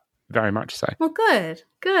enjoyed that. Very much so. Well, good.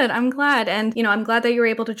 I'm glad. And, I'm glad that you were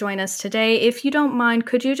able to join us today. If you don't mind,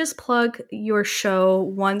 could you just plug your show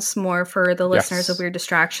once more for the listeners of Weird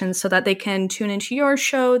Distractions so that they can tune into your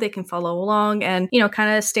show, they can follow along and,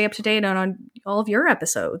 kind of stay up to date on all of your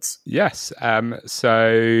episodes? Yes.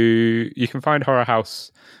 So you can find Horror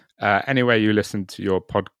House anywhere you listen to your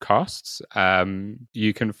podcasts.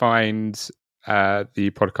 You can find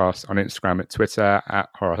the podcast on Instagram and Twitter at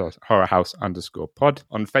horrorhouse_pod,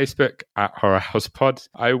 on Facebook at horrorhousepod.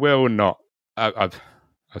 I will not. I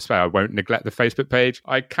swear I won't neglect the Facebook page.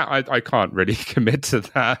 I can't really commit to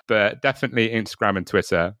that, but definitely Instagram and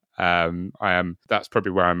Twitter. That's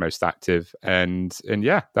probably where I'm most active, and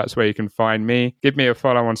yeah, that's where you can find me. Give me a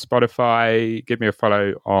follow on Spotify, give me a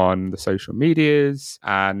follow on the social medias,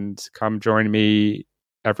 and come join me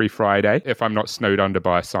every Friday if I'm not snowed under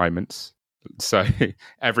by assignments. So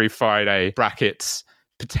every Friday, brackets,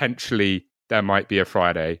 potentially there might be a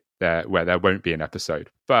Friday there where there won't be an episode,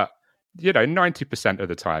 but 90% of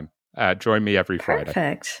the time, join me every Friday.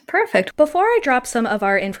 Perfect. Before I drop some of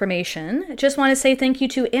our information, just want to say thank you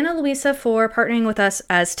to Ana Luisa for partnering with us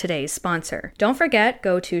as today's sponsor. Don't forget,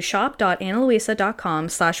 go to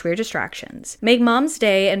shop.analuisa.com/weirddistractions. Make Mom's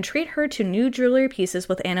Day and treat her to new jewelry pieces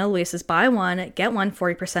with Ana Luisa's buy one, get one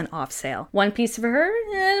 40% off sale. One piece for her,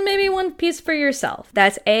 and maybe one piece for yourself.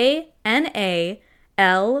 That's ANALUISA.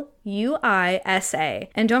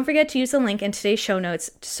 And don't forget to use the link in today's show notes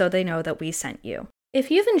so they know that we sent you. If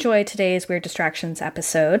you've enjoyed today's Weird Distractions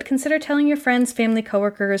episode, consider telling your friends, family,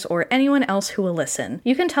 coworkers, or anyone else who will listen.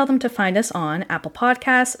 You can tell them to find us on Apple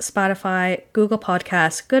Podcasts, Spotify, Google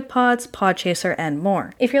Podcasts, Good Pods, Podchaser, and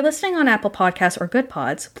more. If you're listening on Apple Podcasts or Good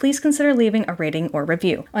Pods, please consider leaving a rating or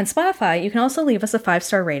review. On Spotify, you can also leave us a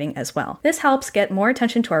 5-star rating as well. This helps get more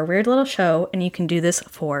attention to our weird little show, and you can do this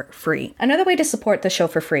for free. Another way to support the show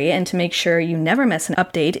for free and to make sure you never miss an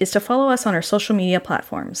update is to follow us on our social media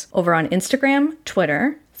platforms. Over on Instagram, Twitter,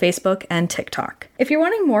 Facebook, and TikTok. If you're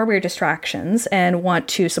wanting more Weird Distractions and want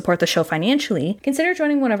to support the show financially, consider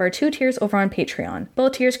joining one of our 2 tiers over on Patreon.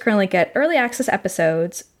 Both tiers currently get early access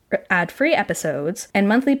episodes, ad-free episodes, and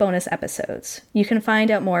monthly bonus episodes. You can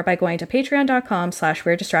find out more by going to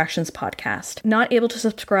patreon.com/weirddistractionspodcast. Not able to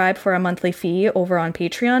subscribe for a monthly fee over on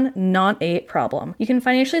Patreon? Not a problem. You can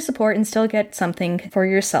financially support and still get something for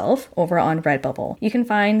yourself over on Redbubble. You can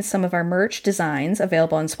find some of our merch designs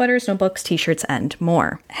available on sweaters, notebooks, t-shirts, and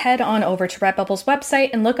more. Head on over to Redbubble's website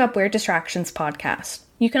and look up Weird Distractions Podcast.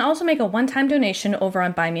 You can also make a one-time donation over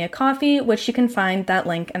on Buy Me a Coffee, which you can find that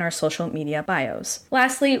link in our social media bios.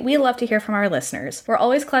 Lastly, we love to hear from our listeners. We're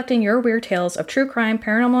always collecting your weird tales of true crime,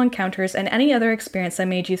 paranormal encounters, and any other experience that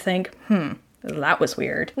made you think, that was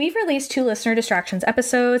weird. We've released 2 Listener Distractions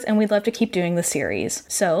episodes, and we'd love to keep doing the series.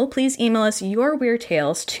 So please email us your weird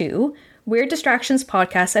tales to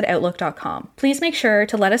weirddistractionspodcast@outlook.com. Please make sure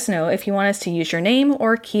to let us know if you want us to use your name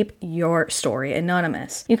or keep your story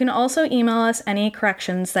anonymous. You can also email us any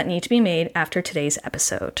corrections that need to be made after today's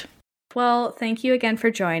episode. Well, thank you again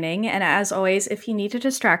for joining, and as always, if you need a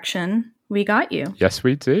distraction, we got you. Yes,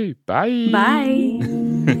 we do. Bye. Bye.